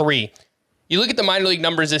 2023. You look at the minor league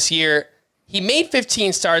numbers this year, he made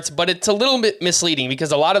 15 starts, but it's a little bit misleading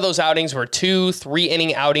because a lot of those outings were 2-3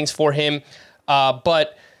 inning outings for him.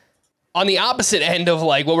 But on the opposite end of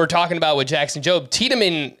like what we're talking about with Jackson Jobe,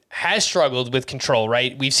 Tiedemann has struggled with control,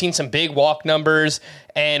 right? We've seen some big walk numbers.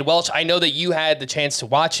 And Welch, I know that you had the chance to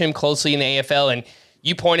watch him closely in the AFL, and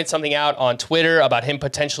you pointed something out on Twitter about him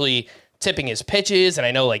potentially tipping his pitches, and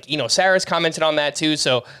I know like Saris commented on that too.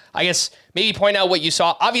 So I guess maybe point out what you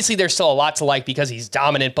saw. Obviously, there's still a lot to like because he's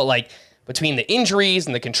dominant, but like between the injuries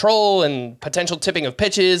and the control and potential tipping of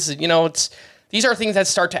pitches, these are things that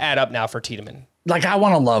start to add up now for Tiedemann. Like, I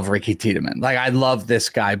want to love Ricky Tiedemann. Like, I love this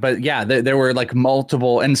guy, but yeah, there were like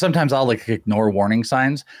multiple, and sometimes I'll like ignore warning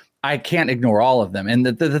signs. I can't ignore all of them. And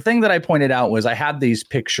the thing that I pointed out was I had these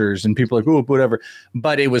pictures and people are like, oh, whatever.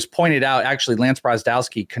 But it was pointed out, actually, Lance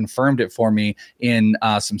Brozdowski confirmed it for me in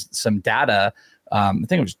some data. I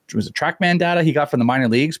think it was a TrackMan data he got from the minor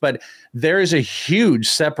leagues. But there is a huge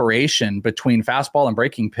separation between fastball and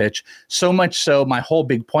breaking pitch. So much so, my whole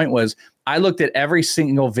big point was I looked at every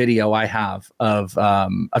single video I have of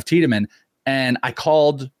Tiedemann, and I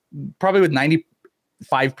called probably with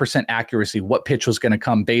 95% accuracy what pitch was going to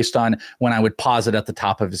come based on when I would pause it at the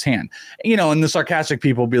top of his hand. And the sarcastic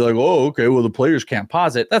people be like, oh, okay, well, the players can't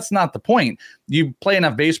pause it. That's not the point. You play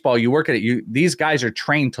enough baseball, you work at it. These guys are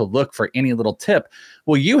trained to look for any little tip.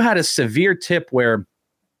 Well, you had a severe tip where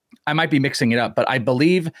I might be mixing it up, but I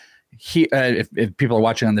believe if people are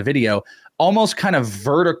watching on the video, almost kind of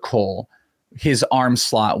vertical his arm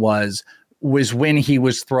slot was when he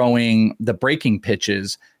was throwing the breaking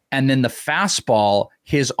pitches. And then the fastball,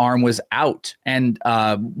 his arm was out. And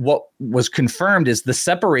what was confirmed is the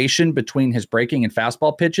separation between his breaking and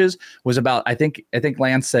fastball pitches was about, I think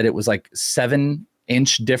Lance said it was like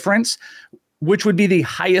 7-inch difference, which would be the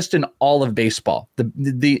highest in all of baseball.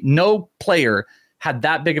 The no player had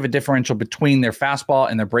that big of a differential between their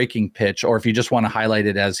fastball and their breaking pitch, or if you just want to highlight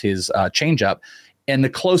it as his changeup. And the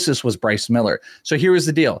closest was Bryce Miller. So here was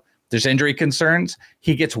the deal. There's injury concerns.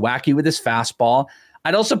 He gets wacky with his fastball.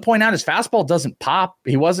 I'd also point out his fastball doesn't pop.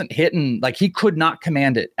 He wasn't hitting, like he could not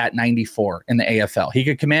command it at 94 in the AFL. He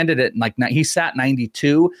could command it at like, he sat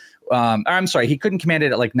 92. He couldn't command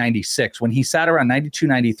it at like 96. When he sat around 92,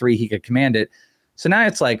 93, he could command it. So now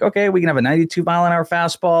it's like, okay, we can have a 92 mile an hour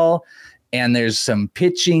fastball and there's some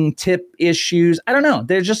pitching tip issues. I don't know.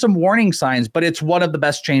 There's just some warning signs, but it's one of the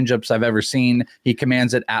best changeups I've ever seen. He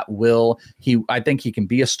commands it at will. I think he can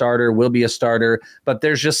be a starter, will be a starter, but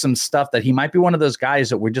there's just some stuff that he might be one of those guys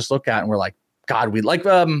that we just look at and we're like, God, we like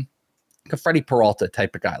a Freddie Peralta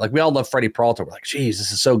type of guy. Like we all love Freddie Peralta. We're like, geez,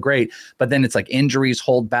 this is so great. But then it's like injuries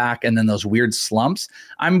hold back and then those weird slumps.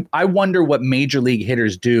 I wonder what major league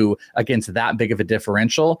hitters do against that big of a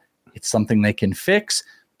differential. It's something they can fix.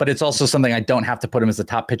 but it's also something I don't have to put him as the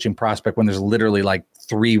top pitching prospect when there's literally like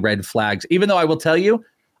 3 red flags. Even though I will tell you,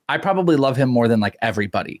 I probably love him more than like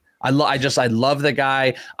everybody. I love the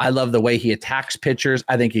guy. I love the way he attacks pitchers.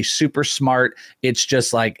 I think he's super smart. It's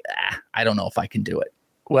just like, I don't know if I can do it.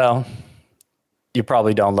 Well, you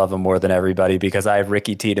probably don't love him more than everybody because I have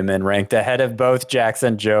Ricky Tiedemann ranked ahead of both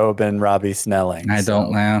Jackson Jobe and Robbie Snelling. I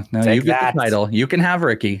don't. No, you get the title. You can have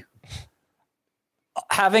Ricky.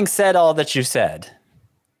 Having said all that you said,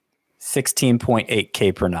 16.8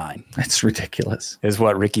 K per 9. That's ridiculous. Is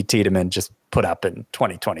what Ricky Tiedemann just put up in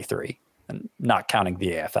 2023, and not counting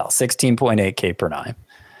the AFL. 16.8 K per 9.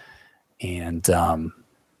 And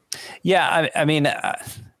I mean, I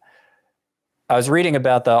was reading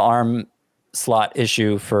about the arm slot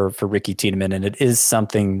issue for Ricky Tiedemann, and it is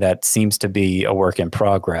something that seems to be a work in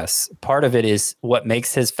progress. Part of it is what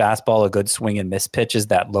makes his fastball a good swing and miss pitch is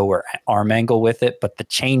that lower arm angle with it, but the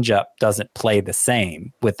changeup doesn't play the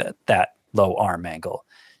same with that low arm angle.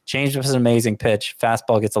 Changeup is an amazing pitch.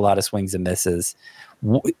 Fastball gets a lot of swings and misses.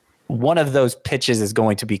 One of those pitches is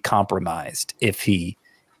going to be compromised if he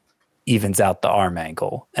evens out the arm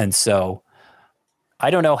angle. And so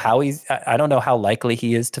I don't know how likely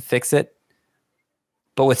he is to fix it.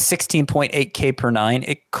 But with 16.8 K per 9,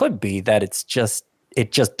 it could be that it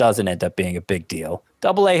just doesn't end up being a big deal.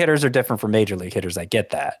 AA hitters are different from major league hitters. I get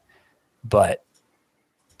that. But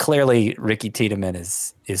clearly Ricky Tiedemann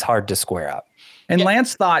is hard to square up. And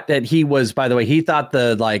Lance thought that he was, by the way, he thought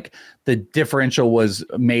the differential was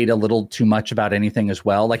made a little too much about anything as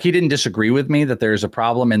well. Like he didn't disagree with me that there's a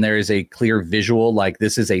problem and there is a clear visual, like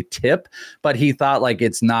this is a tip, but he thought like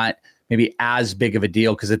it's not maybe as big of a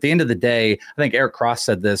deal. Because at the end of the day, I think Eric Cross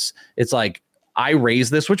said this, it's like, I raise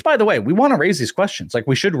this, which by the way, we want to raise these questions. Like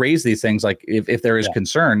we should raise these things. Like if there is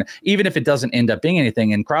concern, even if it doesn't end up being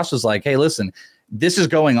anything. And Cross was like, hey, listen, this is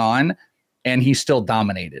going on. And he still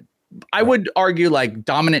dominated. I would argue like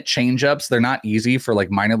dominant changeups, they're not easy for like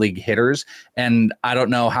minor league hitters. And I don't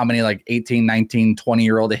know how many like 18, 19,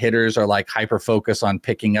 20-year-old hitters are like hyper focused on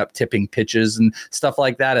picking up tipping pitches and stuff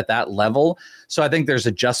like that at that level. So I think there's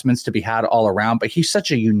adjustments to be had all around, but he's such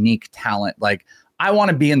a unique talent. Like I want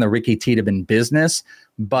to be in the Ricky Tiedemann business,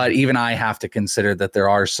 but even I have to consider that there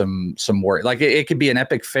are some worry. Like it could be an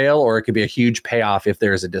epic fail or it could be a huge payoff if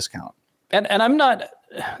there is a discount. And I'm not,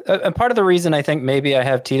 and part of the reason I think maybe I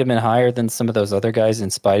have Tiedemann higher than some of those other guys in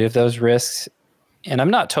spite of those risks, and I'm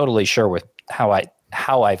not totally sure with how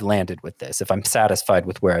I've landed with this, if I'm satisfied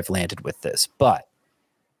with where I've landed with this, but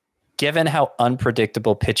given how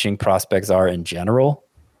unpredictable pitching prospects are in general,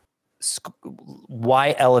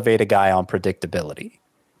 why elevate a guy on predictability?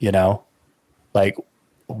 You know, like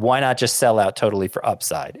why not just sell out totally for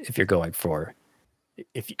upside if you're going for,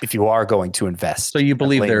 if you are going to invest. So you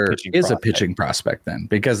believe there is prospect. a pitching prospect then,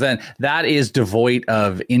 because then that is devoid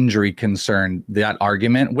of injury concern, that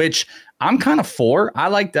argument, which I'm kind of for. I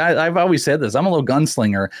like that. I've always said this. I'm a little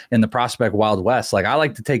gunslinger in the prospect Wild West. Like I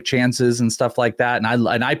like to take chances and stuff like that.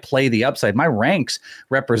 And I play the upside. My ranks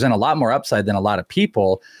represent a lot more upside than a lot of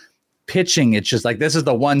people. Pitching, it's just like, this is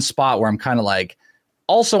the one spot where I'm kind of like,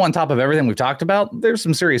 also, on top of everything we've talked about, there's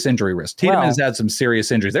some serious injury risk. Tiedemann has had some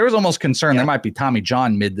serious injuries. There was almost concern there might be Tommy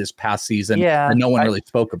John mid this past season that no one really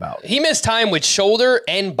spoke about. He missed time with shoulder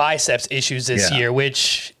and biceps issues this year,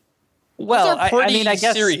 which are pretty I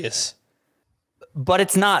guess, serious. But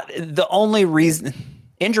it's not the only reason.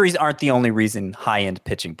 Injuries aren't the only reason high-end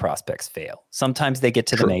pitching prospects fail. Sometimes they get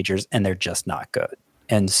to the majors and they're just not good.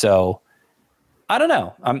 And so I don't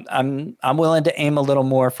know. I'm willing to aim a little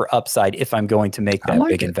more for upside if I'm going to make that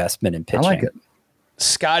big investment in pitching. I like it.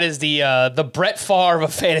 Scott is the Brett Favre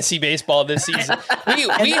of fantasy baseball this season.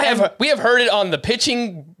 we have heard it on the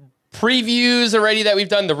pitching previews already that we've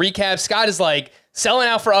done, the recap. Scott is like selling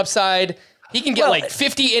out for upside. He can get like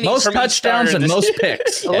 50 innings, most from touchdowns and most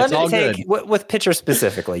picks. Let me take with pitcher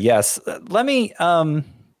specifically. Yes, let me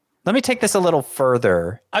take this a little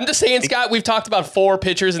further. I'm just saying, Scott, we've talked about 4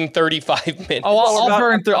 pitchers in 35 minutes. Oh, I'll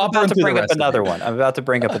bring up another one. I'm about to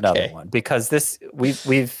bring up another one because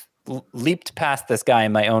we've leaped past this guy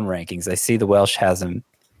in my own rankings. I see the Welsh has him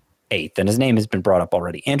 8th, and his name has been brought up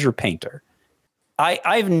already. Andrew Painter.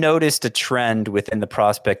 I've noticed a trend within the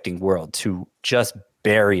prospecting world to just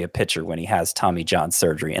bury a pitcher when he has Tommy John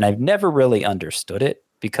surgery, and I've never really understood it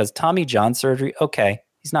because Tommy John surgery, okay,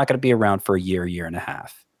 he's not going to be around for a year and a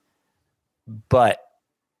half. But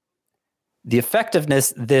the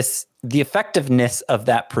effectiveness of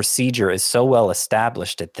that procedure is so well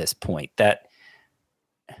established at this point that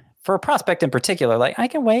for a prospect in particular, like I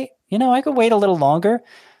can wait a little longer.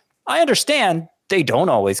 I understand they don't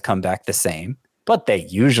always come back the same. but they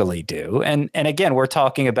usually do. And again, we're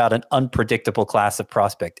talking about an unpredictable class of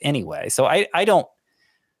prospect anyway. So I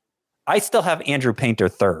still have Andrew Painter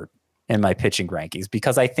third in my pitching rankings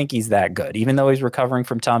because I think he's that good. Even though he's recovering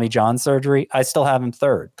from Tommy John surgery, I still have him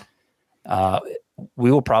third.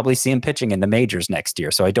 We will probably see him pitching in the majors next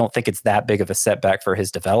year. So I don't think it's that big of a setback for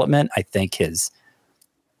his development. I think his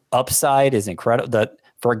upside is incredible.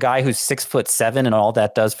 For a guy who's 6'7" and all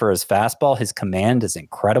that does for his fastball, his command is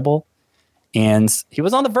incredible. And he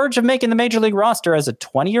was on the verge of making the major league roster as a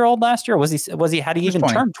 20-year-old last year. Was he? Had he even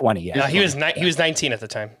 20. turned 20 yet? Yeah, he was 19 at the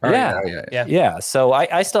time. Yeah. So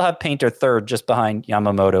I still have Painter third, just behind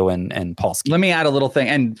Yamamoto and Paul Skenes. Let me add a little thing,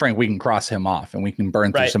 and Frank, we can cross him off and we can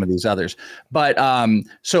burn through some of these others. But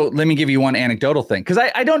so let me give you one anecdotal thing, because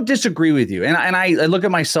I don't disagree with you, and I look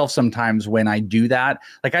at myself sometimes when I do that.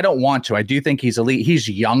 Like, I don't want to. I do think he's elite. He's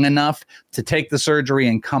young enough to take the surgery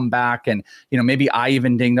and come back, and maybe I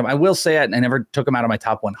even dinged him. I will say it. I never took him out of my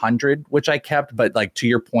top 100, which I kept. But like, to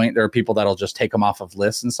your point, there are people that'll just take him off of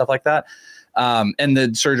lists and stuff like that. And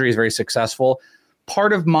the surgery is very successful.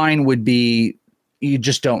 Part of mine would be, you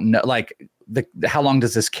just don't know, like, how long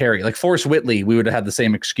does this carry? Like Forrest Whitley, we would have had the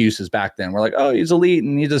same excuses back then. We're like, oh, he's elite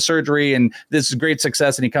and he does surgery and this is great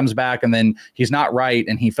success, and he comes back and then he's not right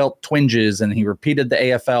and he felt twinges and he repeated the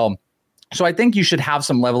AFL. So I think you should have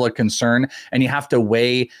some level of concern, and you have to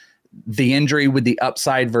weigh the injury with the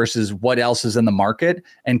upside versus what else is in the market.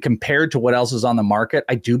 And compared to what else is on the market,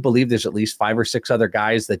 I do believe there's at least 5 or 6 other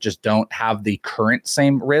guys that just don't have the current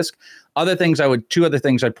same risk. Two other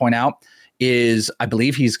things I'd point out is I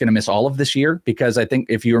believe he's going to miss all of this year, because I think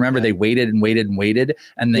if you remember, they waited and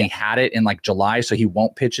they had it in like July. So he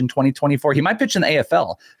won't pitch in 2024. He might pitch in the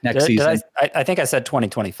AFL next season. I think I said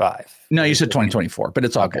 2025. No, you said 2024, but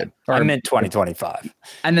it's all good. I meant 2025.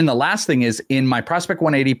 And then the last thing is, in my Prospect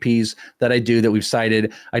 1 ADPs that I do, that we've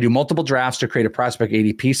cited, I do multiple drafts to create a Prospect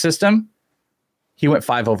ADP system. He went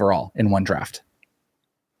 5 overall in one draft.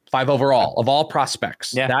 5 overall of all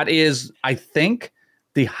prospects. Yeah. That is, I think,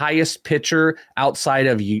 the highest pitcher outside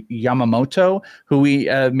of Yamamoto, who we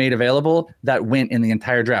made available, that went in the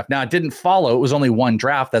entire draft. Now, it didn't follow. It was only one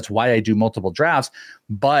draft. That's why I do multiple drafts.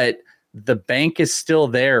 But the bank is still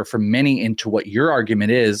there for many into what your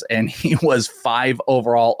argument is. And he was 5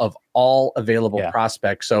 overall of all available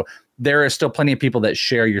prospects. So there are still plenty of people that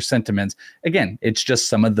share your sentiments. Again, it's just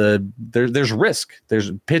some of there's risk.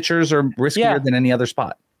 There's pitchers are riskier than any other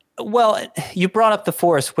spot. Well, you brought up the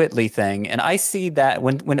Forrest Whitley thing, and I see that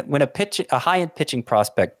when a high-end pitching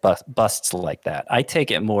prospect busts like that, I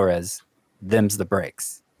take it more as them's the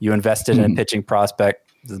breaks. You invested in a pitching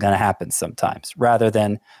prospect, this is going to happen sometimes, rather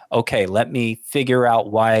than, okay, let me figure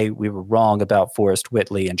out why we were wrong about Forrest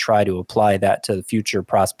Whitley and try to apply that to the future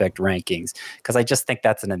prospect rankings, because I just think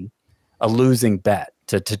that's a losing bet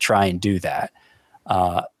to try and do that.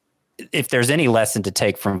 If there's any lesson to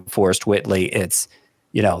take from Forrest Whitley, it's,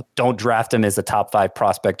 don't draft him as a top 5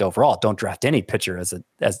 prospect overall. Don't draft any pitcher as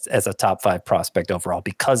a top 5 prospect overall,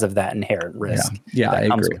 because of that inherent risk that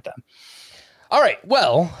comes with them. All right.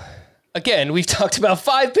 Well, again, we've talked about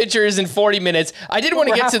 5 pitchers in 40 minutes. I did want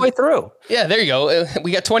to get halfway through. Yeah, there you go.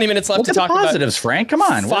 We got 20 minutes left to talk about positives, Frank. Come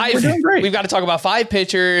on. 5. We're doing great. We've got to talk about 5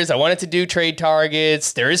 pitchers. I wanted to do trade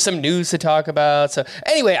targets. There is some news to talk about. So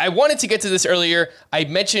anyway, I wanted to get to this earlier. I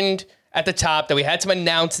mentioned at the top that we had some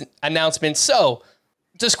announcements. So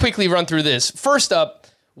just quickly run through this. First up,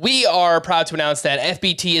 we are proud to announce that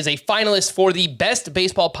FBT is a finalist for the Best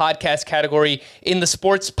Baseball Podcast category in the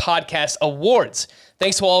Sports Podcast Awards.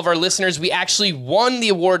 Thanks to all of our listeners. We actually won the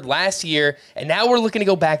award last year, and now we're looking to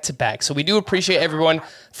go back to back. So we do appreciate everyone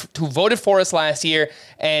who voted for us last year.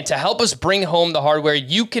 And to help us bring home the hardware,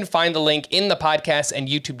 you can find the link in the podcast and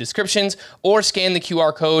YouTube descriptions, or scan the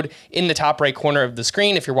QR code in the top right corner of the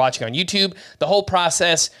screen if you're watching on YouTube. The whole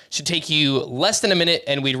process should take you less than a minute,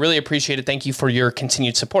 and we'd really appreciate it. Thank you for your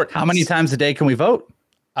continued support. How many times a day can we vote?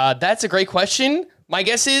 That's a great question. My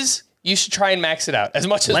guess is you should try and max it out as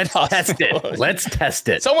much as possible. Let's test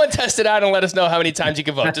it. Someone test it out and let us know how many times you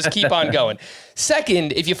can vote. Just keep on going.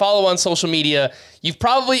 Second, if you follow on social media, you've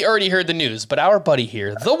probably already heard the news, but our buddy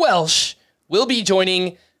here, the Welsh, will be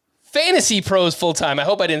joining Fantasy Pros full-time. I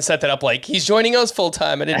hope I didn't set that up like he's joining us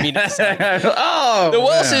full-time. I didn't mean to say that. The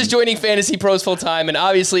Welsh is joining Fantasy Pros full-time, and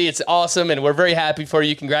obviously it's awesome, and we're very happy for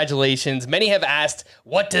you. Congratulations. Many have asked,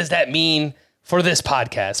 what does that mean for this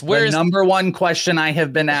podcast? The number one question I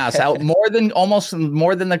have been asked, almost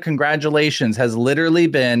more than the congratulations, has literally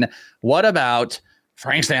been, what about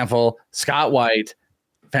Frank Stanfill, Scott White,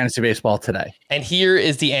 Fantasy Baseball Today? And here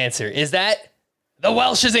is the answer. Is that The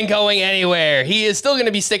Welsh isn't going anywhere. He is still going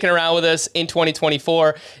to be sticking around with us in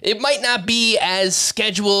 2024. It might not be as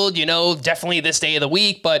scheduled, definitely this day of the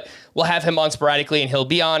week, but we'll have him on sporadically, and he'll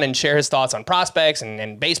be on and share his thoughts on prospects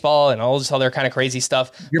and baseball and all this other kind of crazy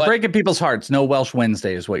stuff. You're breaking people's hearts. No Welsh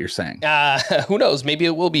Wednesday is what you're saying. Who knows? Maybe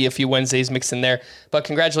it will be a few Wednesdays mixed in there. But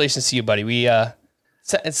congratulations to you, buddy.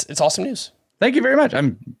 It's awesome news. Thank you very much.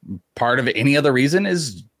 I'm part of any other reason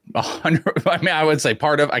is 100. I mean, I would say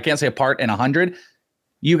part of. I can't say a part in 100.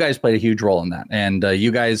 You guys played a huge role in that. And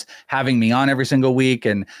you guys having me on every single week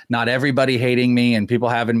and not everybody hating me and people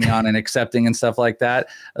having me on and accepting and stuff like that.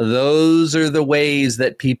 Those are the ways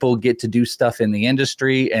that people get to do stuff in the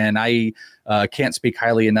industry. And I can't speak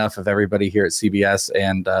highly enough of everybody here at CBS.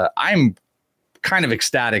 And I'm kind of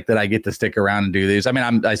ecstatic that I get to stick around and do these. I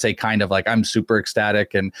mean, I say kind of like I'm super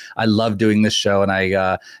ecstatic and I love doing this show. And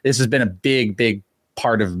this has been a big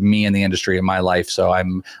part of me in the industry in my life. So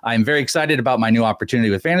I'm very excited about my new opportunity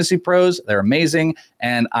with Fantasy Pros. They're amazing.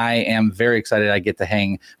 And I am very excited I get to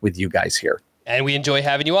hang with you guys here. And we enjoy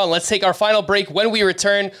having you on. Let's take our final break. When we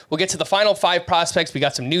return, we'll get to the final 5 prospects. We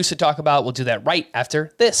got some news to talk about. We'll do that right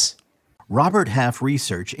after this. Robert Half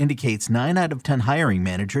research indicates 9 out of 10 hiring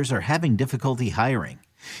managers are having difficulty hiring.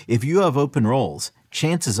 If you have open roles,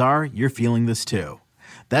 chances are you're feeling this too.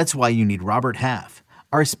 That's why you need Robert Half.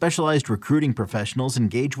 Our specialized recruiting professionals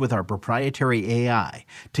engage with our proprietary AI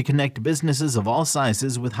to connect businesses of all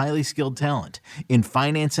sizes with highly skilled talent in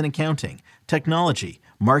finance and accounting, technology,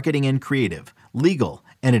 marketing and creative, legal,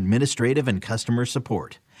 and administrative and customer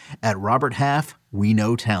support. At Robert Half, we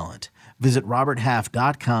know talent. Visit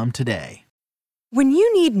roberthalf.com today. When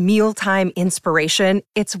you need mealtime inspiration,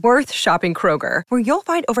 it's worth shopping Kroger, where you'll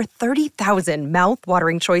find over 30,000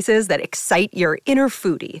 mouth-watering choices that excite your inner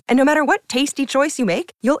foodie. And no matter what tasty choice you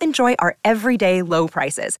make, you'll enjoy our everyday low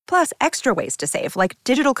prices, plus extra ways to save, like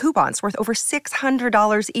digital coupons worth over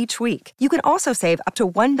 $600 each week. You can also save up to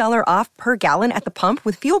 $1 off per gallon at the pump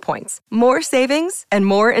with fuel points. More savings and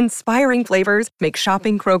more inspiring flavors make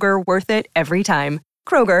shopping Kroger worth it every time.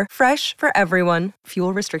 Kroger, fresh for everyone.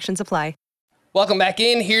 Fuel restrictions apply. Welcome back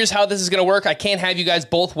in. Here's how this is going to work. I can't have you guys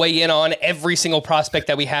both weigh in on every single prospect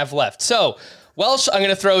that we have left. So, Welsh, I'm going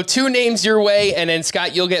to throw 2 names your way, and then,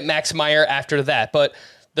 Scott, you'll get Max Meyer after that. But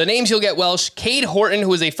the names you'll get, Welsh, Cade Horton, who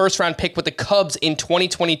was a first-round pick with the Cubs in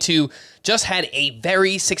 2022, just had a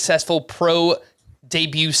very successful pro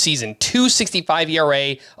debut season. 2.65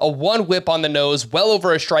 ERA, a 1 whip on the nose, well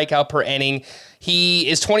over a strikeout per inning. He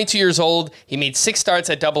is 22 years old. He made 6 starts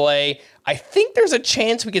at AA. I think there's a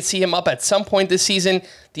chance we could see him up at some point this season.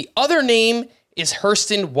 The other name is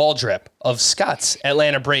Hurston Waldrep of Scott's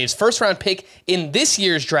Atlanta Braves. First-round pick in this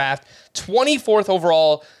year's draft, 24th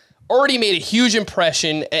overall. Already made a huge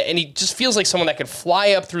impression, and he just feels like someone that could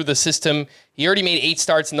fly up through the system. He already made 8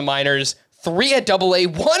 starts in the minors, 3 at AA, 1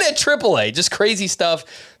 at AAA. Just crazy stuff.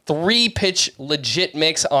 3-pitch legit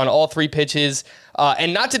mix on all 3 pitches.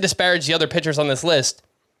 And not to disparage the other pitchers on this list,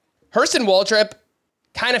 Hurston Waldrep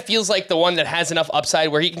kind of feels like the one that has enough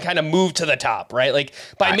upside where he can kind of move to the top, right? Like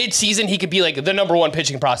by midseason, he could be like the number 1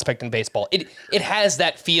 pitching prospect in baseball. It has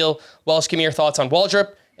that feel. Welsh, give me your thoughts on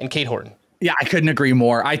Waldrep and Cade Horton. Yeah, I couldn't agree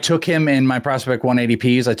more. I took him in my prospect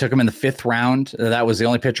 180Ps. I took him in the 5th round. That was the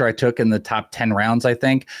only pitcher I took in the top 10 rounds, I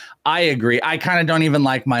think. I agree. I kind of don't even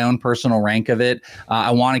like my own personal rank of it. I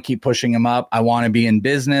want to keep pushing him up. I want to be in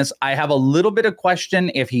business. I have a little bit of question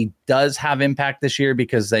if he does have impact this year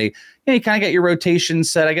because you kind of get your rotation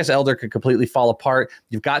set. I guess Elder could completely fall apart.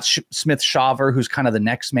 You've got Smith Shaver, who's kind of the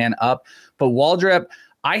next man up. But Waldrep,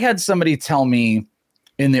 I had somebody tell me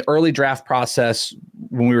in the early draft process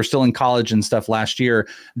when we were still in college and stuff last year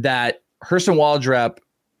that Hurston Waldrep,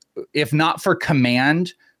 if not for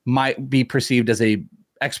command, might be perceived as a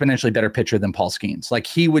exponentially better pitcher than Paul Skenes. Like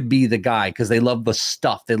he would be the guy because they love the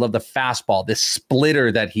stuff. They love the fastball, this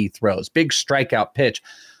splitter that he throws, big strikeout pitch.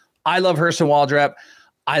 I love Hurston Waldrep.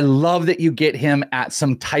 I love that you get him at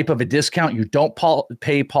some type of a discount. You don't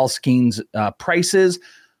pay Paul Skenes prices.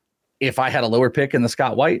 If I had a lower pick in the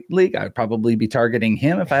Scott White League, I would probably be targeting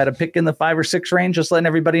him. If I had a pick in the 5 or 6 range, just letting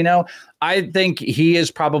everybody know. I think he is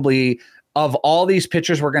probably, of all these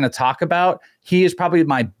pitchers we're going to talk about, he is probably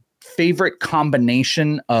my favorite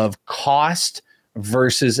combination of cost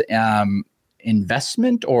versus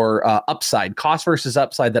investment or upside. Cost versus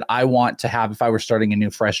upside that I want to have if I were starting a new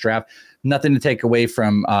fresh draft. Nothing to take away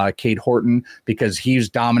from Cade Horton because he's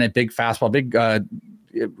dominant, big fastball, big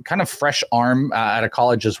kind of fresh arm out of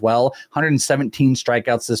college as well. 117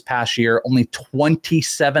 strikeouts this past year, only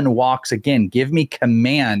 27 walks. Again, give me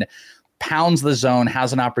command, pounds the zone,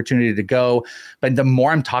 has an opportunity to go. But the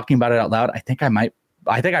more I'm talking about it out loud, I think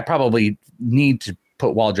I probably need to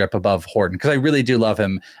put Waldrop above Horton because I really do love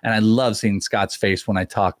him, and I love seeing Scott's face when I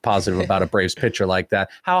talk positive about a Braves pitcher like that.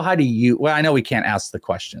 How high do you? Well, I know we can't ask the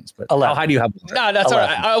questions, but 11. how high do you have Waldrop? No, that's 11.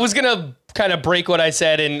 All right. I was gonna kind of break what I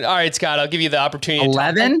said, and all right, Scott, I'll give you the opportunity.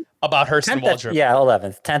 11 about Hurston Waldrop. Yeah,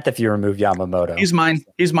 11th, 10th if you remove Yamamoto. He's mine.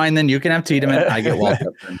 Then you can have Tiedemann. I get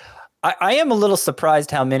Waldrop. I am a little surprised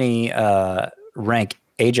how many rank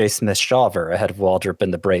AJ Smith-Shawver ahead of Waldrop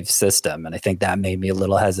in the Braves system, and I think that made me a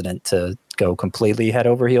little hesitant to go completely head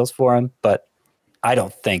over heels for him. But I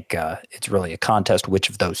don't think it's really a contest which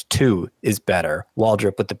of those two is better.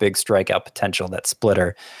 Waldrop with the big strikeout potential, that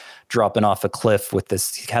splitter dropping off a cliff with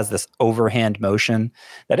this, he has this overhand motion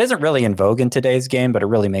that isn't really in vogue in today's game, but it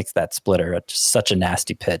really makes that splitter such a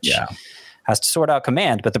nasty pitch. Yeah. Has to sort out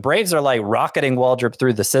command, but the Braves are like rocketing Waldrop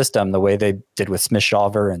through the system the way they did with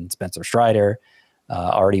Smith-Shawver and Spencer Strider,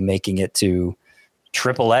 already making it to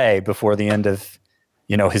AAA before the end of,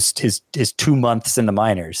 his 2 months in the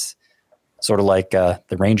minors, sort of like the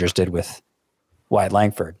Rangers did with Wyatt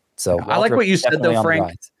Langford. So I like what you said though,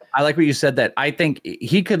 Frank. I like what you said that I think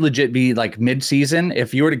he could legit be like mid-season.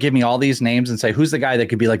 If you were to give me all these names and say, who's the guy that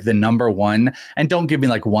could be like the number one, and don't give me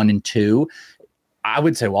like 1 and 2, I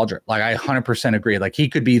would say Waldrop. Like I 100% agree. Like he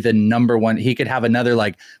could be the number one. He could have another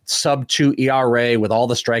like sub 2 ERA with all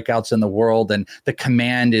the strikeouts in the world. And the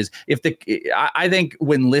command is I think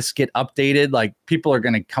when lists get updated, like people are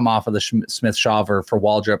going to come off of the Smith-Shawver for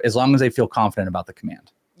Waldrop as long as they feel confident about the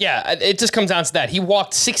command. Yeah, it just comes down to that. He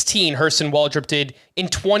walked 16, Hurston Waldrop did, in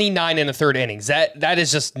 29 in the third innings. That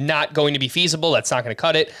is just not going to be feasible. That's not going to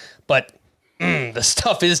cut it. But the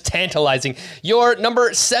stuff is tantalizing. Your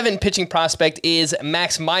number 7 pitching prospect is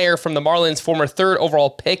Max Meyer from the Marlins, former 3rd overall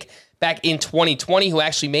pick back in 2020, who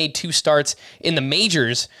actually made 2 starts in the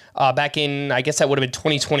majors back in, I guess that would have been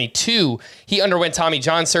 2022. He underwent Tommy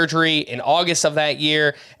John surgery in August of that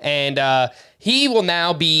year, and he will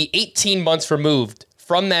now be 18 months removed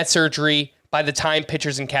from that surgery by the time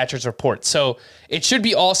pitchers and catchers report. So it should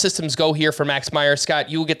be all systems go here for Max Meyer. Scott,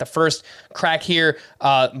 you will get the first crack here.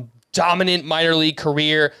 Dominant minor league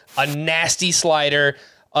career, a nasty slider,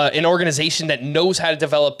 an organization that knows how to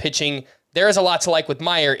develop pitching. There is a lot to like with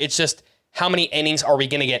Meyer. It's just how many innings are we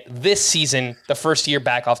going to get this season, the first year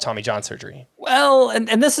back off Tommy John surgery? Well,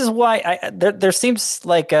 and this is why there seems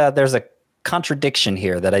like there's a contradiction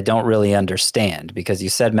here that I don't really understand, because you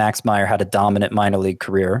said Max Meyer had a dominant minor league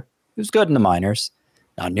career. He was good in the minors,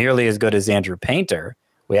 not nearly as good as Andrew Painter.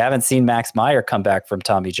 We haven't seen Max Meyer come back from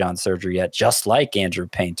Tommy John surgery yet, just like Andrew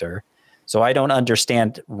Painter. So I don't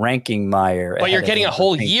understand ranking Meyer. But you're getting a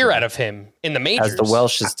whole year out of him in the majors. As the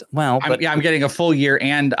Welsh's, I'm getting a full year,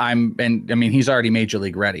 and he's already major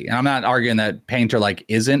league ready. And I'm not arguing that Painter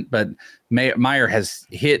isn't, but Meyer has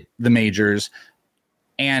hit the majors,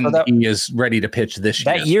 and he is ready to pitch this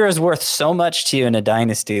year. That year is worth so much to you in a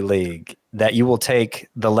dynasty league that you will take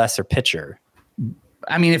the lesser pitcher.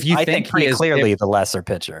 I mean, if you think he is clearly the lesser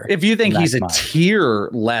pitcher, if you think he's a tier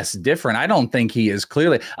less different, I don't think he is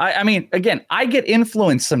clearly. I mean, again, I get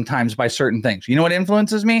influenced sometimes by certain things. You know what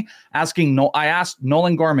influences me? I asked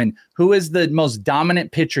Nolan Gorman, who is the most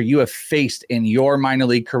dominant pitcher you have faced in your minor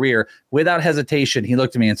league career? Without hesitation, he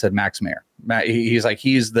looked at me and said, Max Meyer. He's like,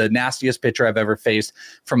 he's the nastiest pitcher I've ever faced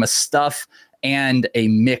from a stuff and a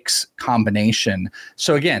mix combination.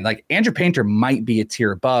 So again, like Andrew Painter might be a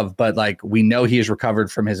tier above, but like we know he has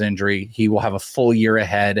recovered from his injury. He will have a full year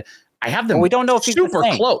ahead. I have them. We don't know if he's super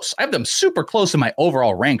close. I have them super close in my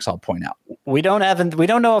overall ranks. I'll point out. We don't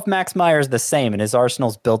know if Max Meyer is the same, and his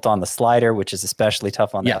arsenal's built on the slider, which is especially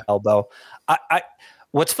tough on the elbow.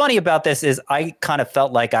 What's funny about this is I kind of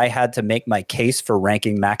felt like I had to make my case for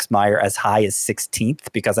ranking Max Meyer as high as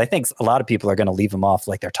 16th, because I think a lot of people are going to leave him off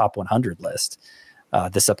like their top 100 list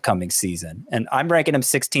this upcoming season. And I'm ranking him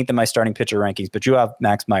 16th in my starting pitcher rankings, but you have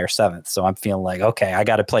Max Meyer 7th. So I'm feeling like, okay, I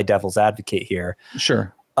got to play devil's advocate here.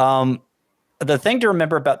 Sure. The thing to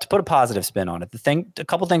remember to put a positive spin on it, a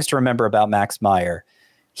couple things to remember about Max Meyer.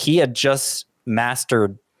 He had just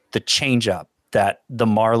mastered the changeup that the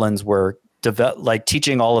Marlins were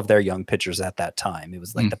teaching all of their young pitchers at that time. It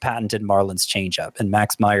was like the patented Marlins changeup, and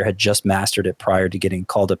Max Meyer had just mastered it prior to getting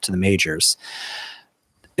called up to the majors.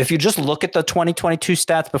 If you just look at the 2022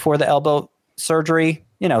 stats before the elbow surgery,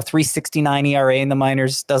 3.69 ERA in the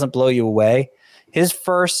minors doesn't blow you away. His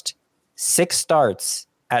first 6 starts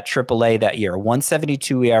at AAA that year,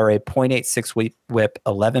 1.72 ERA, 0.86 whip,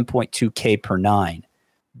 11.2 K per 9.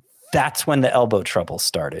 That's when the elbow trouble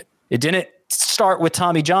started. It didn't start with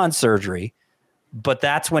Tommy John surgery, but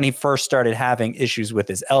that's when he first started having issues with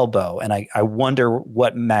his elbow. And I wonder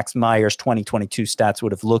what Max Meyer's 2022 stats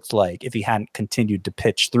would have looked like if he hadn't continued to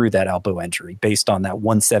pitch through that elbow injury based on that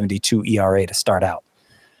 1.72 ERA to start out.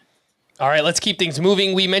 All right, let's keep things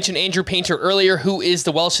moving. We mentioned Andrew Painter earlier, who is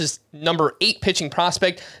the Welsh's number 8 pitching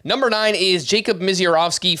prospect. Number 9 is Jacob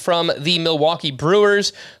Misiorowski from the Milwaukee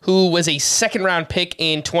Brewers, who was a second-round pick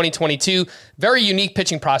in 2022. Very unique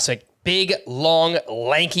pitching prospect. Big, long,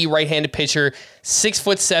 lanky right-handed pitcher,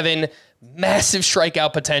 6'7", massive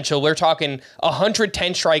strikeout potential. We're talking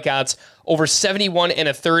 110 strikeouts, over 71 and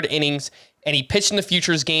a third innings, and he pitched in the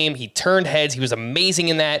Futures game. He turned heads. He was amazing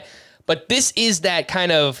in that. But this is that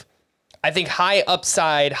kind of, I think, high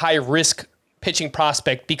upside, high risk pitching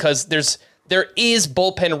prospect because there is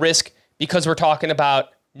bullpen risk because we're talking about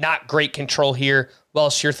not great control here.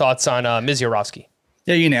 Welsh, your thoughts on Misiorowski?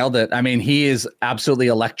 Yeah, you nailed it. I mean, he is absolutely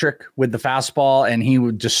electric with the fastball, and he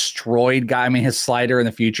destroyed guy. I mean, his slider in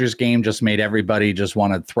the Futures game just made everybody just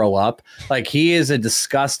want to throw up. Like, he is a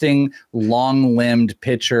disgusting, long-limbed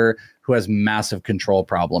pitcher who has massive control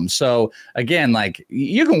problems. So, again, like,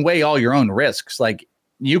 you can weigh all your own risks. Like,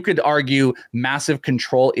 you could argue massive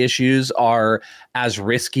control issues are as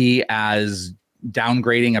risky as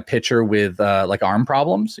downgrading a pitcher with like arm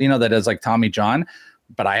problems, that is like Tommy John.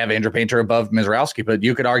 But I have Andrew Painter above Misiorowski. But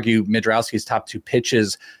you could argue Misiorowski's top 2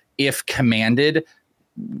 pitches, if commanded,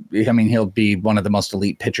 I mean, he'll be one of the most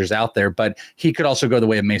elite pitchers out there. But he could also go the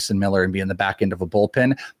way of Mason Miller and be in the back end of a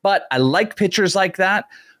bullpen. But I like pitchers like that.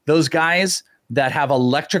 Those guys that have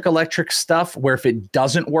electric stuff where if it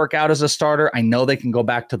doesn't work out as a starter, I know they can go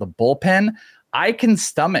back to the bullpen. I can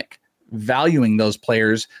stomach valuing those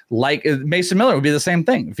players. Like Mason Miller would be the same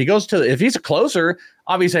thing. If he's a closer,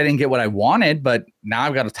 obviously I didn't get what I wanted, but now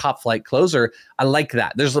I've got a top flight closer. I like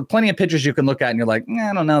that. There's plenty of pitchers you can look at and you're like,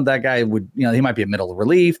 I don't know, that guy would, he might be a middle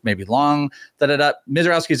relief, maybe long,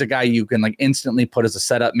 Misiorowski is a guy you can like instantly put as a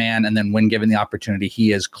setup man. And then when given the opportunity,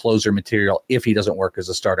 he is closer material if he doesn't work as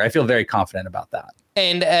a starter. I feel very confident about that.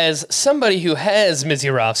 And as somebody who has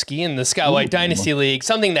Misiorowski in the Sky White Dynasty League,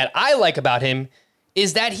 something that I like about him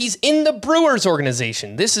is that he's in the Brewers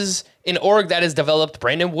organization. This is an org that has developed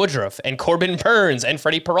Brandon Woodruff and Corbin Burns and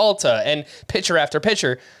Freddie Peralta and pitcher after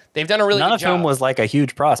pitcher. They've done a really good job. None of whom was like a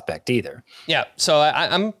huge prospect either. Yeah, so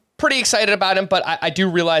I'm pretty excited about him, but I do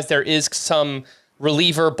realize there is some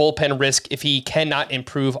reliever bullpen risk if he cannot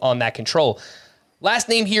improve on that control. Last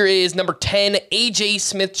name here is number 10, A.J.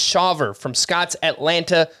 Smith-Shawver from Scott's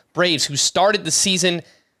Atlanta Braves, who started the season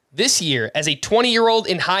this year as a 20-year-old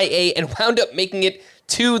in high A and wound up making it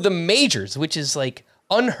to the majors, which is like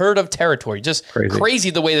unheard of territory. Just crazy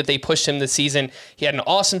the way that they pushed him this season. He had an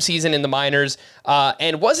awesome season in the minors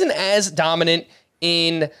and wasn't as dominant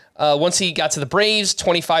in once he got to the Braves,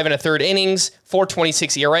 25 and a third innings,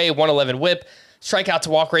 4.26 ERA, 111 whip, strikeout to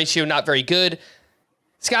walk ratio, not very good.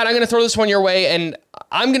 Scott, I'm going to throw this one your way, and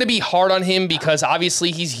I'm going to be hard on him because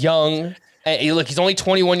obviously he's young. Look, he's only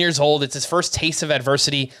 21 years old. It's his first taste of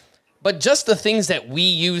adversity. But just the things that we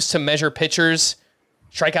use to measure pitchers,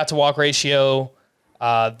 strikeout to walk ratio,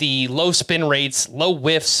 the low spin rates, low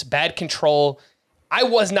whiffs, bad control, I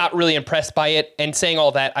was not really impressed by it. And saying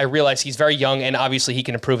all that, I realize he's very young and obviously he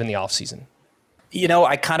can improve in the offseason.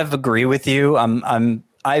 I kind of agree with you.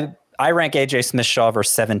 I rank AJ Smith-Shawver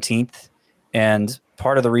 17th, and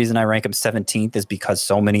part of the reason I rank him 17th is because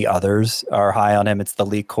so many others are high on him. It's the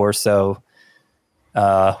Lee Corso.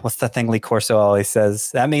 What's the thing Lee Corso always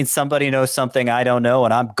says? That means somebody knows something I don't know,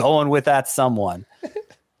 and I'm going with that someone.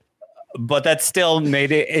 But that still made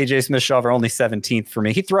AJ Smith-Shawver only 17th for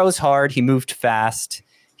me. He throws hard. He moved fast.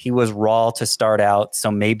 He was raw to start out, so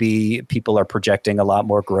maybe people are projecting a lot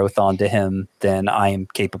more growth onto him than I am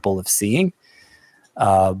capable of seeing.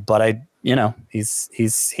 But he's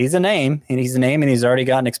a name, and he's already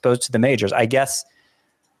gotten exposed to the majors. I guess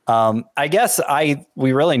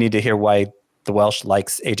we really need to hear why the Welsh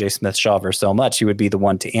likes AJ Smith-Shawver so much. He would be the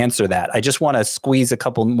one to answer that. I just want to squeeze a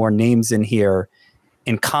couple more names in here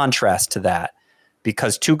in contrast to that,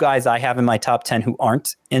 because 2 guys I have in my top 10 who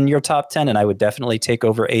aren't in your top 10, and I would definitely take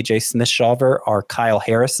over AJ Smith-Shawver, are Kyle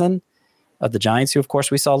Harrison of the Giants, who of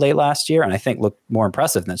course we saw late last year, and I think looked more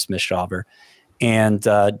impressive than Smith-Shawver, and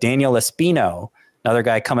Daniel Espino, another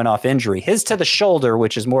guy coming off injury. His to the shoulder,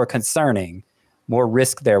 which is more concerning. More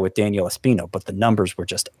risk there with Daniel Espino, but the numbers were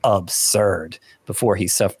just absurd before he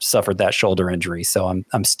suffered that shoulder injury. So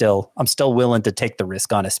I'm still willing to take the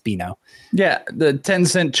risk on Espino. Yeah, the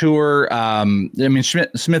 10-cent tour.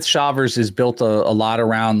 Smith-Shawver's is built a lot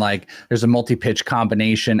around like there's a multi-pitch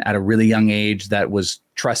combination at a really young age that was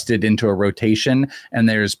trusted into a rotation, and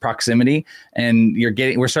there's proximity, and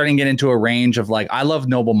we're starting to get into a range of like I love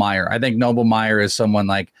Noble Meyer. I think Noble Meyer is someone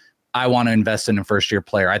like I want to invest in a first-year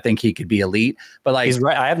player. I think he could be elite, but like He's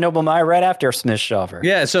right. I have Noble Meyer right after Smith-Shawver.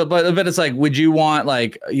 Yeah, so but it's like, would you want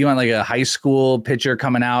like a high school pitcher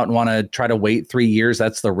coming out and want to try to wait 3 years?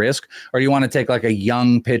 That's the risk, or do you want to take like a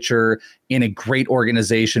young pitcher in a great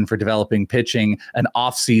organization for developing pitching an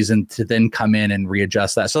off season to then come in and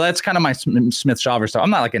readjust that? So that's kind of my Smith-Shawver stuff. I'm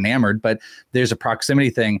not like enamored, but there's a proximity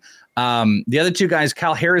thing. The other two guys,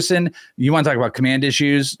 Cal Harrison, you want to talk about command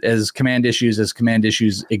issues as command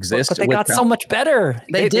issues exist. But they got so much better.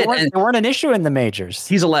 They weren't an issue in the majors.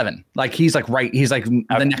 He's 11. Like he's like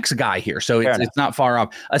the next guy here. So it's not far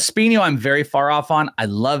off. Espino, I'm very far off on. I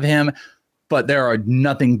love him, but there are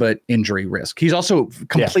nothing but injury risk. He's also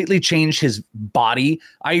completely changed his body.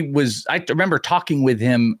 I remember talking with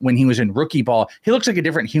him when he was in rookie ball. He looks like a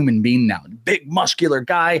different human being now. Big muscular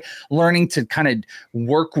guy, learning to kind of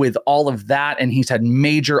work with all of that. And he's had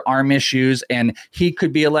major arm issues, and he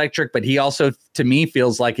could be electric, but he also, to me,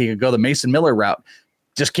 feels like he could go the Mason Miller route.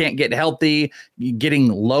 Just can't get healthy, getting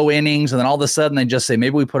low innings. And then all of a sudden they just say,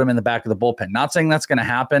 maybe we put him in the back of the bullpen. Not saying that's going to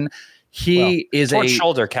happen. He is a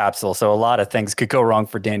shoulder capsule, so a lot of things could go wrong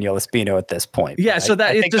for Daniel Espino at this point. Yeah, so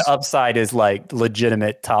that I think the upside is like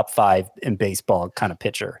legitimate top 5 in baseball kind of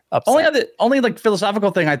pitcher. Upside. Only like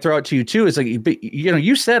philosophical thing I throw out to you too is like,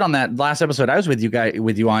 you said on that last episode I was with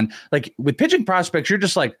you on, like with pitching prospects, you're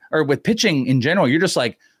just like, or with pitching in general, you're just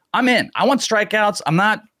like, I'm in. I want strikeouts. I'm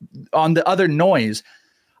not on the other noise.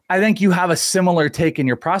 I think you have a similar take in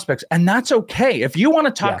your prospects, and that's okay. If you want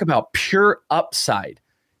to talk about pure upside,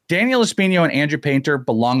 Daniel Espino and Andrew Painter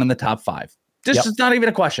belong in the top 5. This is not even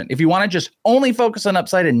a question. If you want to just only focus on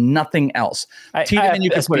upside and nothing else, Tiedemann, you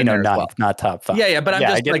can put in there as well. Not top 5. Yeah, but I'm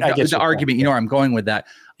just the argument. You know where I'm going with that.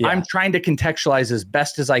 Yeah. I'm trying to contextualize as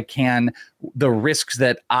best as I can the risks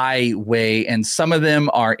that I weigh, and some of them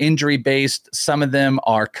are injury based, some of them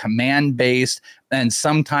are command based, and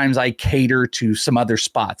sometimes I cater to some other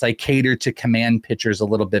spots. I cater to command pitchers a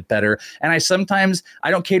little bit better, and I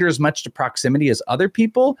don't cater as much to proximity as other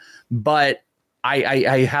people, but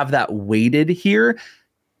I have that weighted here,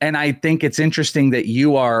 and I think it's interesting that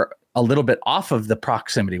you are a little bit off of the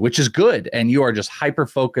proximity, which is good. And you are just hyper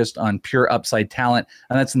focused on pure upside talent.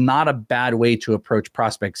 And that's not a bad way to approach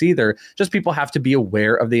prospects either. Just people have to be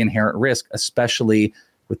aware of the inherent risk, especially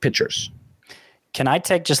with pitchers. Can I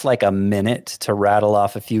take just like a minute to rattle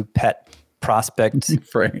off a few pet prospect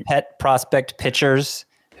pitchers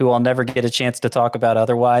who I'll never get a chance to talk about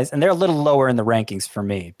otherwise? And they're a little lower in the rankings for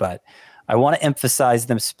me, but I want to emphasize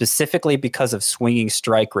them specifically because of swinging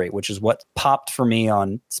strike rate, which is what popped for me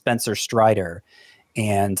on Spencer Strider.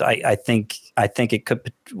 And I think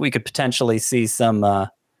we could potentially see some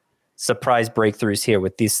surprise breakthroughs here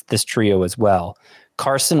with this trio as well.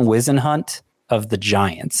 Carson Whisenhunt of the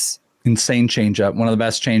Giants. Insane changeup, one of the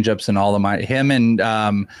best changeups in all of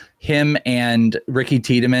him and Ricky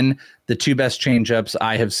Tiedemann, the two best changeups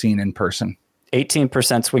I have seen in person.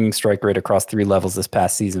 18% swinging strike rate across 3 levels this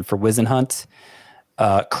past season for Whisenhunt.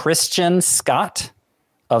 Christian Scott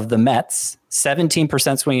of the Mets,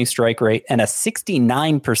 17% swinging strike rate and a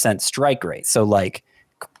 69% strike rate. So like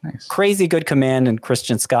crazy good command, and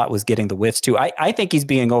Christian Scott was getting the whiffs too. I think he's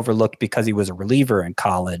being overlooked because he was a reliever in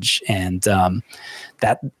college, and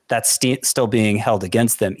that's still being held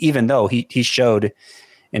against them, even though he showed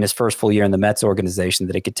in his first full year in the Mets organization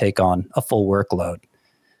that he could take on a full workload.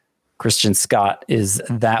 Christian Scott is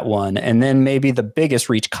that one. And then maybe the biggest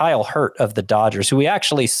reach, Kyle Hurt of the Dodgers, who we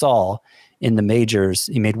actually saw in the majors.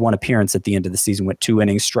 He made one appearance at the end of the season, went 2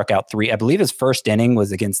 innings, struck out 3. I believe his first inning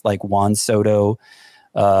was against like Juan Soto,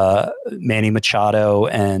 Manny Machado,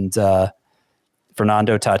 and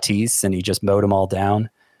Fernando Tatis, and he just mowed them all down.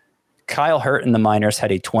 Kyle Hurt in the minors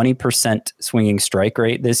had a 20% swinging strike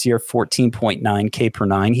rate this year, 14.9 K per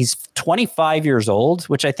 9. He's 25 years old,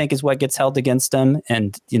 which I think is what gets held against him.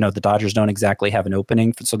 And, the Dodgers don't exactly have an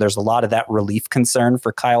opening. So there's a lot of that relief concern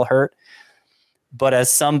for Kyle Hurt. But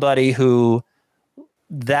as somebody who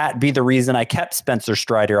that be the reason I kept Spencer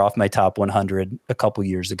Strider off my top 100 a couple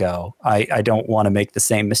years ago, I don't want to make the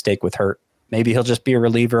same mistake with Hurt. Maybe he'll just be a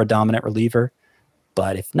reliever, a dominant reliever.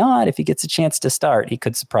 But if not, if he gets a chance to start, he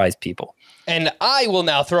could surprise people. And I will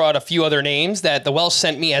now throw out a few other names that the Welsh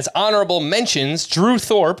sent me as honorable mentions. Drew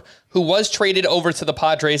Thorpe, who was traded over to the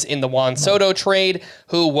Padres in the Juan Soto trade,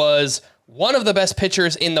 who was one of the best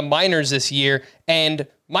pitchers in the minors this year, and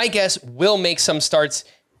my guess will make some starts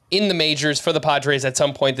in the majors for the Padres at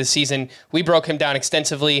some point this season. We broke him down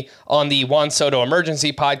extensively on the Juan Soto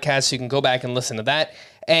Emergency podcast, so you can go back and listen to that.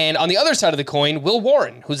 And on the other side of the coin, Will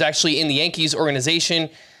Warren, who's actually in the Yankees organization.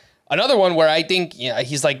 Another one where I think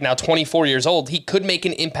he's like now 24 years old. He could make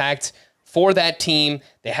an impact for that team.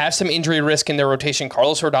 They have some injury risk in their rotation.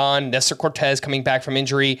 Carlos Rodon, Nestor Cortez coming back from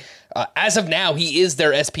injury. As of now, he is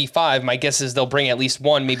their SP5. My guess is they'll bring at least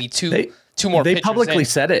one, maybe two more pitchers. They publicly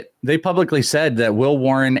said it. They publicly said that Will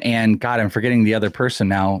Warren and, God, I'm forgetting the other person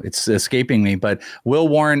now. It's escaping me, but Will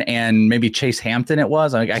Warren and maybe Chase Hampton it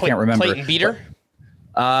was. I can't remember. Clayton Beater?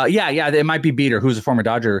 Yeah, it might be Beater, who's a former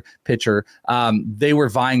Dodger pitcher. They were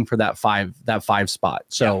vying for that five spot.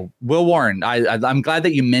 So Will Warren, I'm glad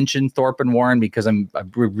that you mentioned Thorpe and Warren because I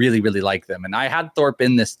really, really like them. And I had Thorpe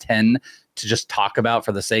in this 10 to just talk about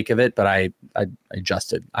for the sake of it, but I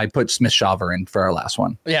adjusted. I put Smith-Shawver in for our last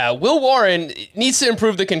one. Yeah, Will Warren needs to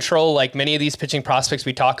improve the control like many of these pitching prospects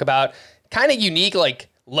we talk about. Kind of unique, like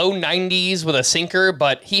low 90s with a sinker,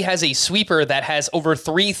 but he has a sweeper that has over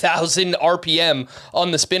 3,000 RPM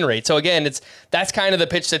on the spin rate. So again, that's kind of the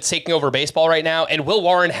pitch that's taking over baseball right now, and Will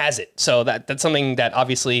Warren has it. So that's something that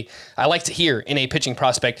obviously I like to hear in a pitching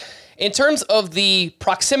prospect. In terms of the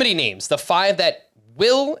proximity names, the 5 that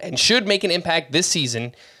will and should make an impact this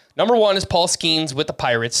season, number 1 is Paul Skenes with the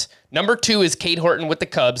Pirates. Number 2 is Cade Horton with the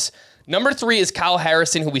Cubs. Number 3 is Kyle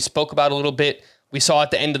Harrison, who we spoke about a little bit. We saw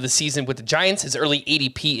at the end of the season with the Giants. His early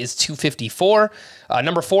ADP is 254.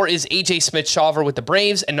 Number 4 is AJ Smith-Shawver with the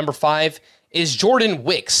Braves. And number 5 is Jordan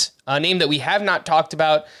Wicks, a name that we have not talked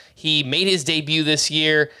about. He made his debut this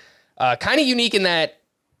year. Kind of unique in that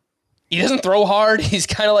he doesn't throw hard. He's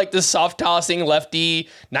kind of like this soft-tossing lefty,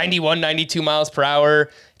 91, 92 miles per hour.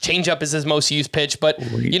 Changeup is his most used pitch. But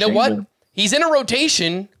you know what? He's in a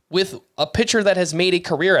rotation with a pitcher that has made a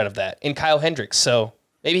career out of that in Kyle Hendricks. So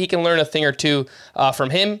maybe he can learn a thing or two from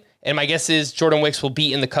him. And my guess is Jordan Wicks will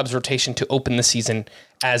be in the Cubs rotation to open the season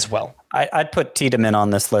as well. I'd put Tiedemann on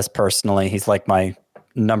this list personally. He's like my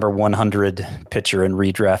number 100 pitcher in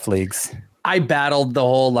redraft leagues. I battled the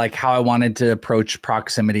whole, like, how I wanted to approach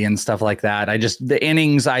proximity and stuff like that. The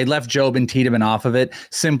innings, I left Jobe and Tiedemann off of it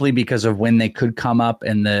simply because of when they could come up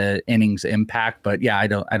and the innings impact. But yeah, I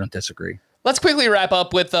don't disagree. Let's quickly wrap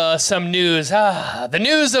up with some news. The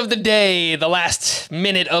news of the day, the last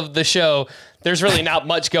minute of the show. There's really not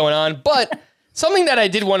much going on, but something that I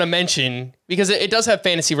did want to mention because it does have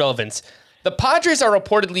fantasy relevance. The Padres are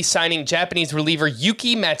reportedly signing Japanese reliever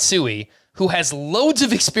Yuki Matsui, who has loads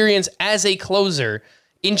of experience as a closer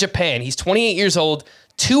in Japan. He's 28 years old,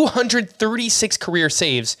 236 career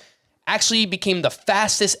saves, actually became the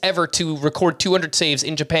fastest ever to record 200 saves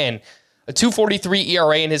in Japan. A 2.43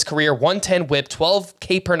 ERA in his career, 110 whip, 12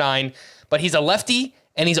 K per 9, but he's a lefty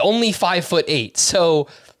and he's only 5'8". So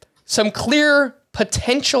some clear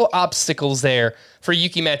potential obstacles there for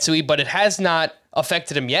Yuki Matsui, but it has not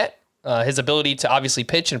affected him yet. His ability to obviously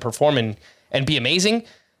pitch and perform and be amazing.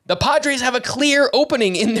 The Padres have a clear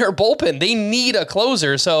opening in their bullpen. They need a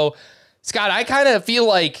closer. So, Scott, I kind of feel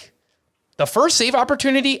like the first save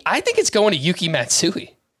opportunity, I think it's going to Yuki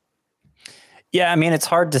Matsui. Yeah, I mean, it's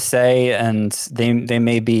hard to say, and they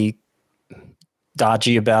may be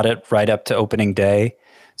dodgy about it right up to opening day.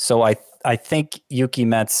 So I think Yuki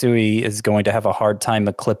Matsui is going to have a hard time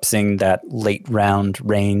eclipsing that late round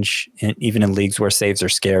range, even in leagues where saves are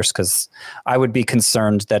scarce, because I would be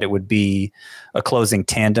concerned that it would be a closing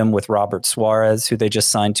tandem with Robert Suarez, who they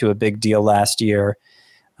just signed to a big deal last year.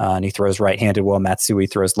 And he throws right-handed while Matsui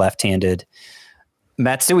throws left-handed.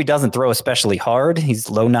 Matsui doesn't throw especially hard. He's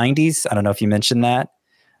low 90s. I don't know if you mentioned that.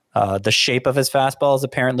 The shape of his fastball is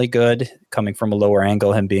apparently good, coming from a lower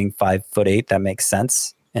angle, him being 5'8", that makes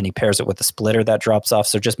sense. And he pairs it with a splitter that drops off.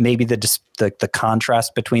 So just maybe the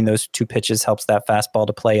contrast between those two pitches helps that fastball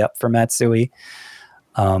to play up for Matsui.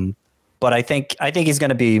 But I think he's going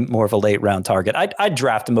to be more of a late round target. I'd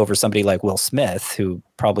draft him over somebody like Will Smith, who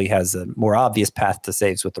probably has a more obvious path to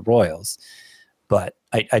saves with the Royals. But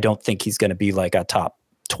I don't think he's going to be like a top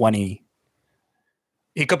 20.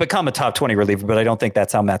 He could become a top 20 reliever, but I don't think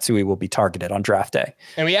that's how Matsui will be targeted on draft day.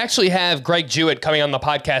 And we actually have Greg Jewett coming on the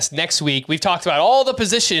podcast next week. We've talked about all the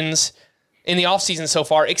positions in the offseason so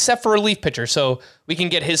far, except for relief pitcher. So we can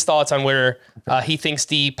get his thoughts on where he thinks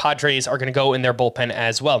the Padres are going to go in their bullpen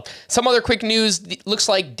as well. Some other quick news. Looks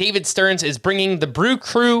like David Stearns is bringing the Brew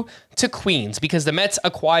Crew to Queens because the Mets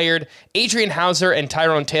acquired Adrian Hauser and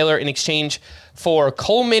Tyrone Taylor in exchange for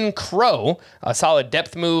Coleman Crow, a solid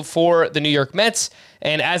depth move for the New York Mets.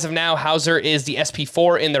 And as of now, Hauser is the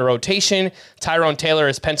SP4 in their rotation. Tyrone Taylor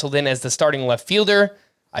is penciled in as the starting left fielder.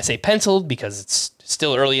 I say penciled because it's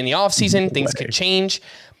still early in the offseason. Things could change.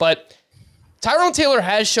 But Tyrone Taylor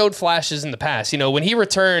has showed flashes in the past. You know, when he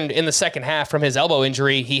returned in the second half from his elbow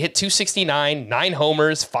injury, he hit 269, 9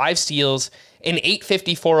 homers, 5 steals, and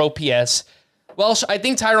 854 OPS. Well, I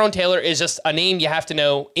think Tyrone Taylor is just a name you have to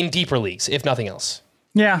know in deeper leagues, if nothing else.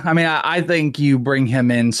 Yeah, I mean, I think you bring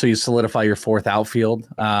him in so you solidify your fourth outfield.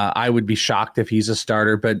 I would be shocked if he's a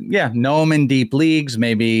starter, but yeah, know him in deep leagues,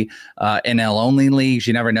 maybe NL only leagues.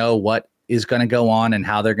 You never know what is going to go on and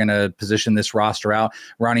how they're going to position this roster out.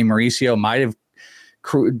 Ronnie Mauricio might have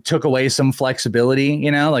took away some flexibility,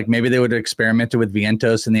 like maybe they would have experimented with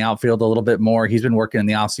Vientos in the outfield a little bit more. He's been working in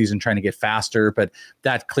the offseason trying to get faster, but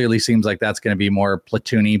that clearly seems like that's going to be more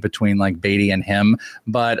platoony between like Beatty and him.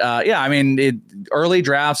 But yeah, I mean, early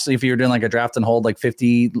drafts, if you're doing like a draft and hold like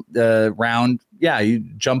 50 round, yeah, you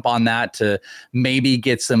jump on that to maybe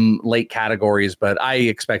get some late categories, but I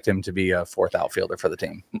expect him to be a fourth outfielder for the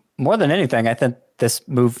team. More than anything, I think this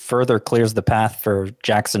move further clears the path for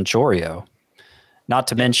Jackson Chourio. Not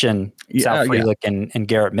to mention Sal Frelick and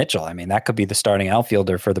Garrett Mitchell. I mean, that could be the starting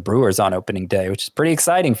outfielder for the Brewers on opening day, which is pretty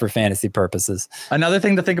exciting for fantasy purposes. Another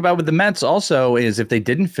thing to think about with the Mets also is if they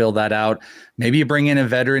didn't fill that out, maybe you bring in a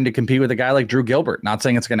veteran to compete with a guy like Drew Gilbert. Not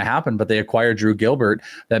saying it's going to happen, but they acquired Drew Gilbert,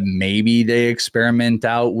 that maybe they experiment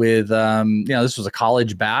out with, this was a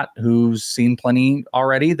college bat who's seen plenty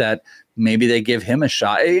already, that maybe they give him a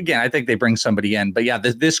shot. Again, I think they bring somebody in, but yeah,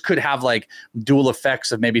 this could have like dual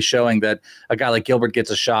effects of maybe showing that a guy like Gilbert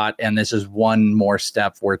gets a shot, and this is one more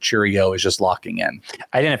step where Chourio is just locking in.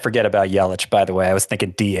 I didn't forget about Yelich, by the way. I was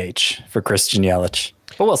thinking DH for Christian Yelich,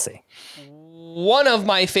 but we'll see. One of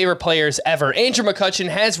my favorite players ever, Andrew McCutchen,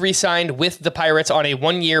 has re-signed with the Pirates on a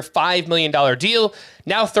 1-year, $5 million deal,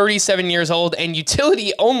 now 37 years old and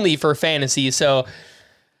utility only for fantasy. So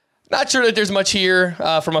not sure that there's much here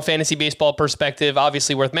from a fantasy baseball perspective.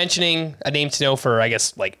 Obviously worth mentioning, a name to know for, I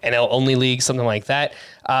guess, like NL only league, something like that.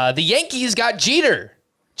 The Yankees got Jeter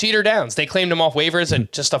Downs. They claimed him off waivers, and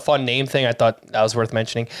just a fun name thing. I thought that was worth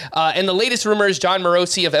mentioning. And the latest rumors, John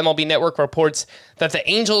Morosi of MLB Network reports that the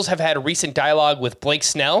Angels have had a recent dialogue with Blake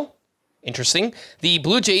Snell. Interesting. The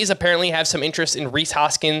Blue Jays apparently have some interest in Rhys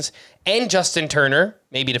Hoskins and Justin Turner,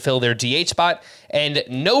 maybe to fill their DH spot, and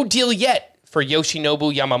no deal yet for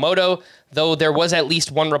Yoshinobu Yamamoto, though there was at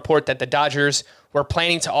least one report that the Dodgers were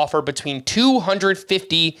planning to offer between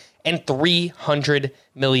 $250 and $300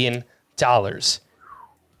 million.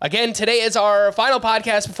 Again, today is our final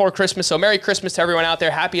podcast before Christmas, so Merry Christmas to everyone out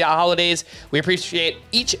there. Happy holidays. We appreciate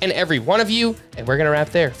each and every one of you, and we're going to wrap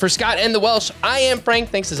there. For Scott and the Welsh, I am Frank.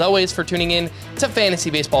 Thanks as always for tuning in to Fantasy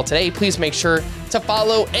Baseball Today. Please make sure to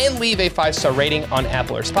follow and leave a 5-star rating on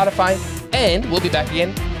Apple or Spotify, and we'll be back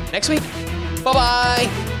again next week. Bye-bye.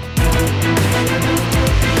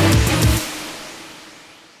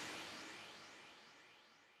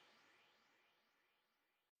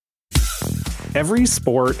 Every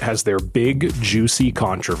sport has their big, juicy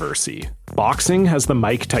controversy. Boxing has the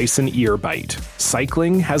Mike Tyson ear bite.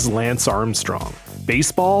 Cycling has Lance Armstrong.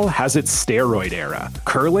 Baseball has its steroid era.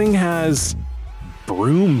 Curling has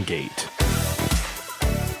Broomgate.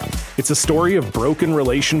 It's a story of broken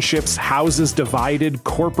relationships, houses divided,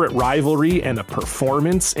 corporate rivalry, and a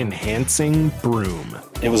performance-enhancing broom.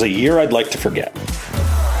 It was a year I'd like to forget.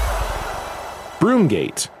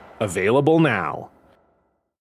 Broomgate, available now.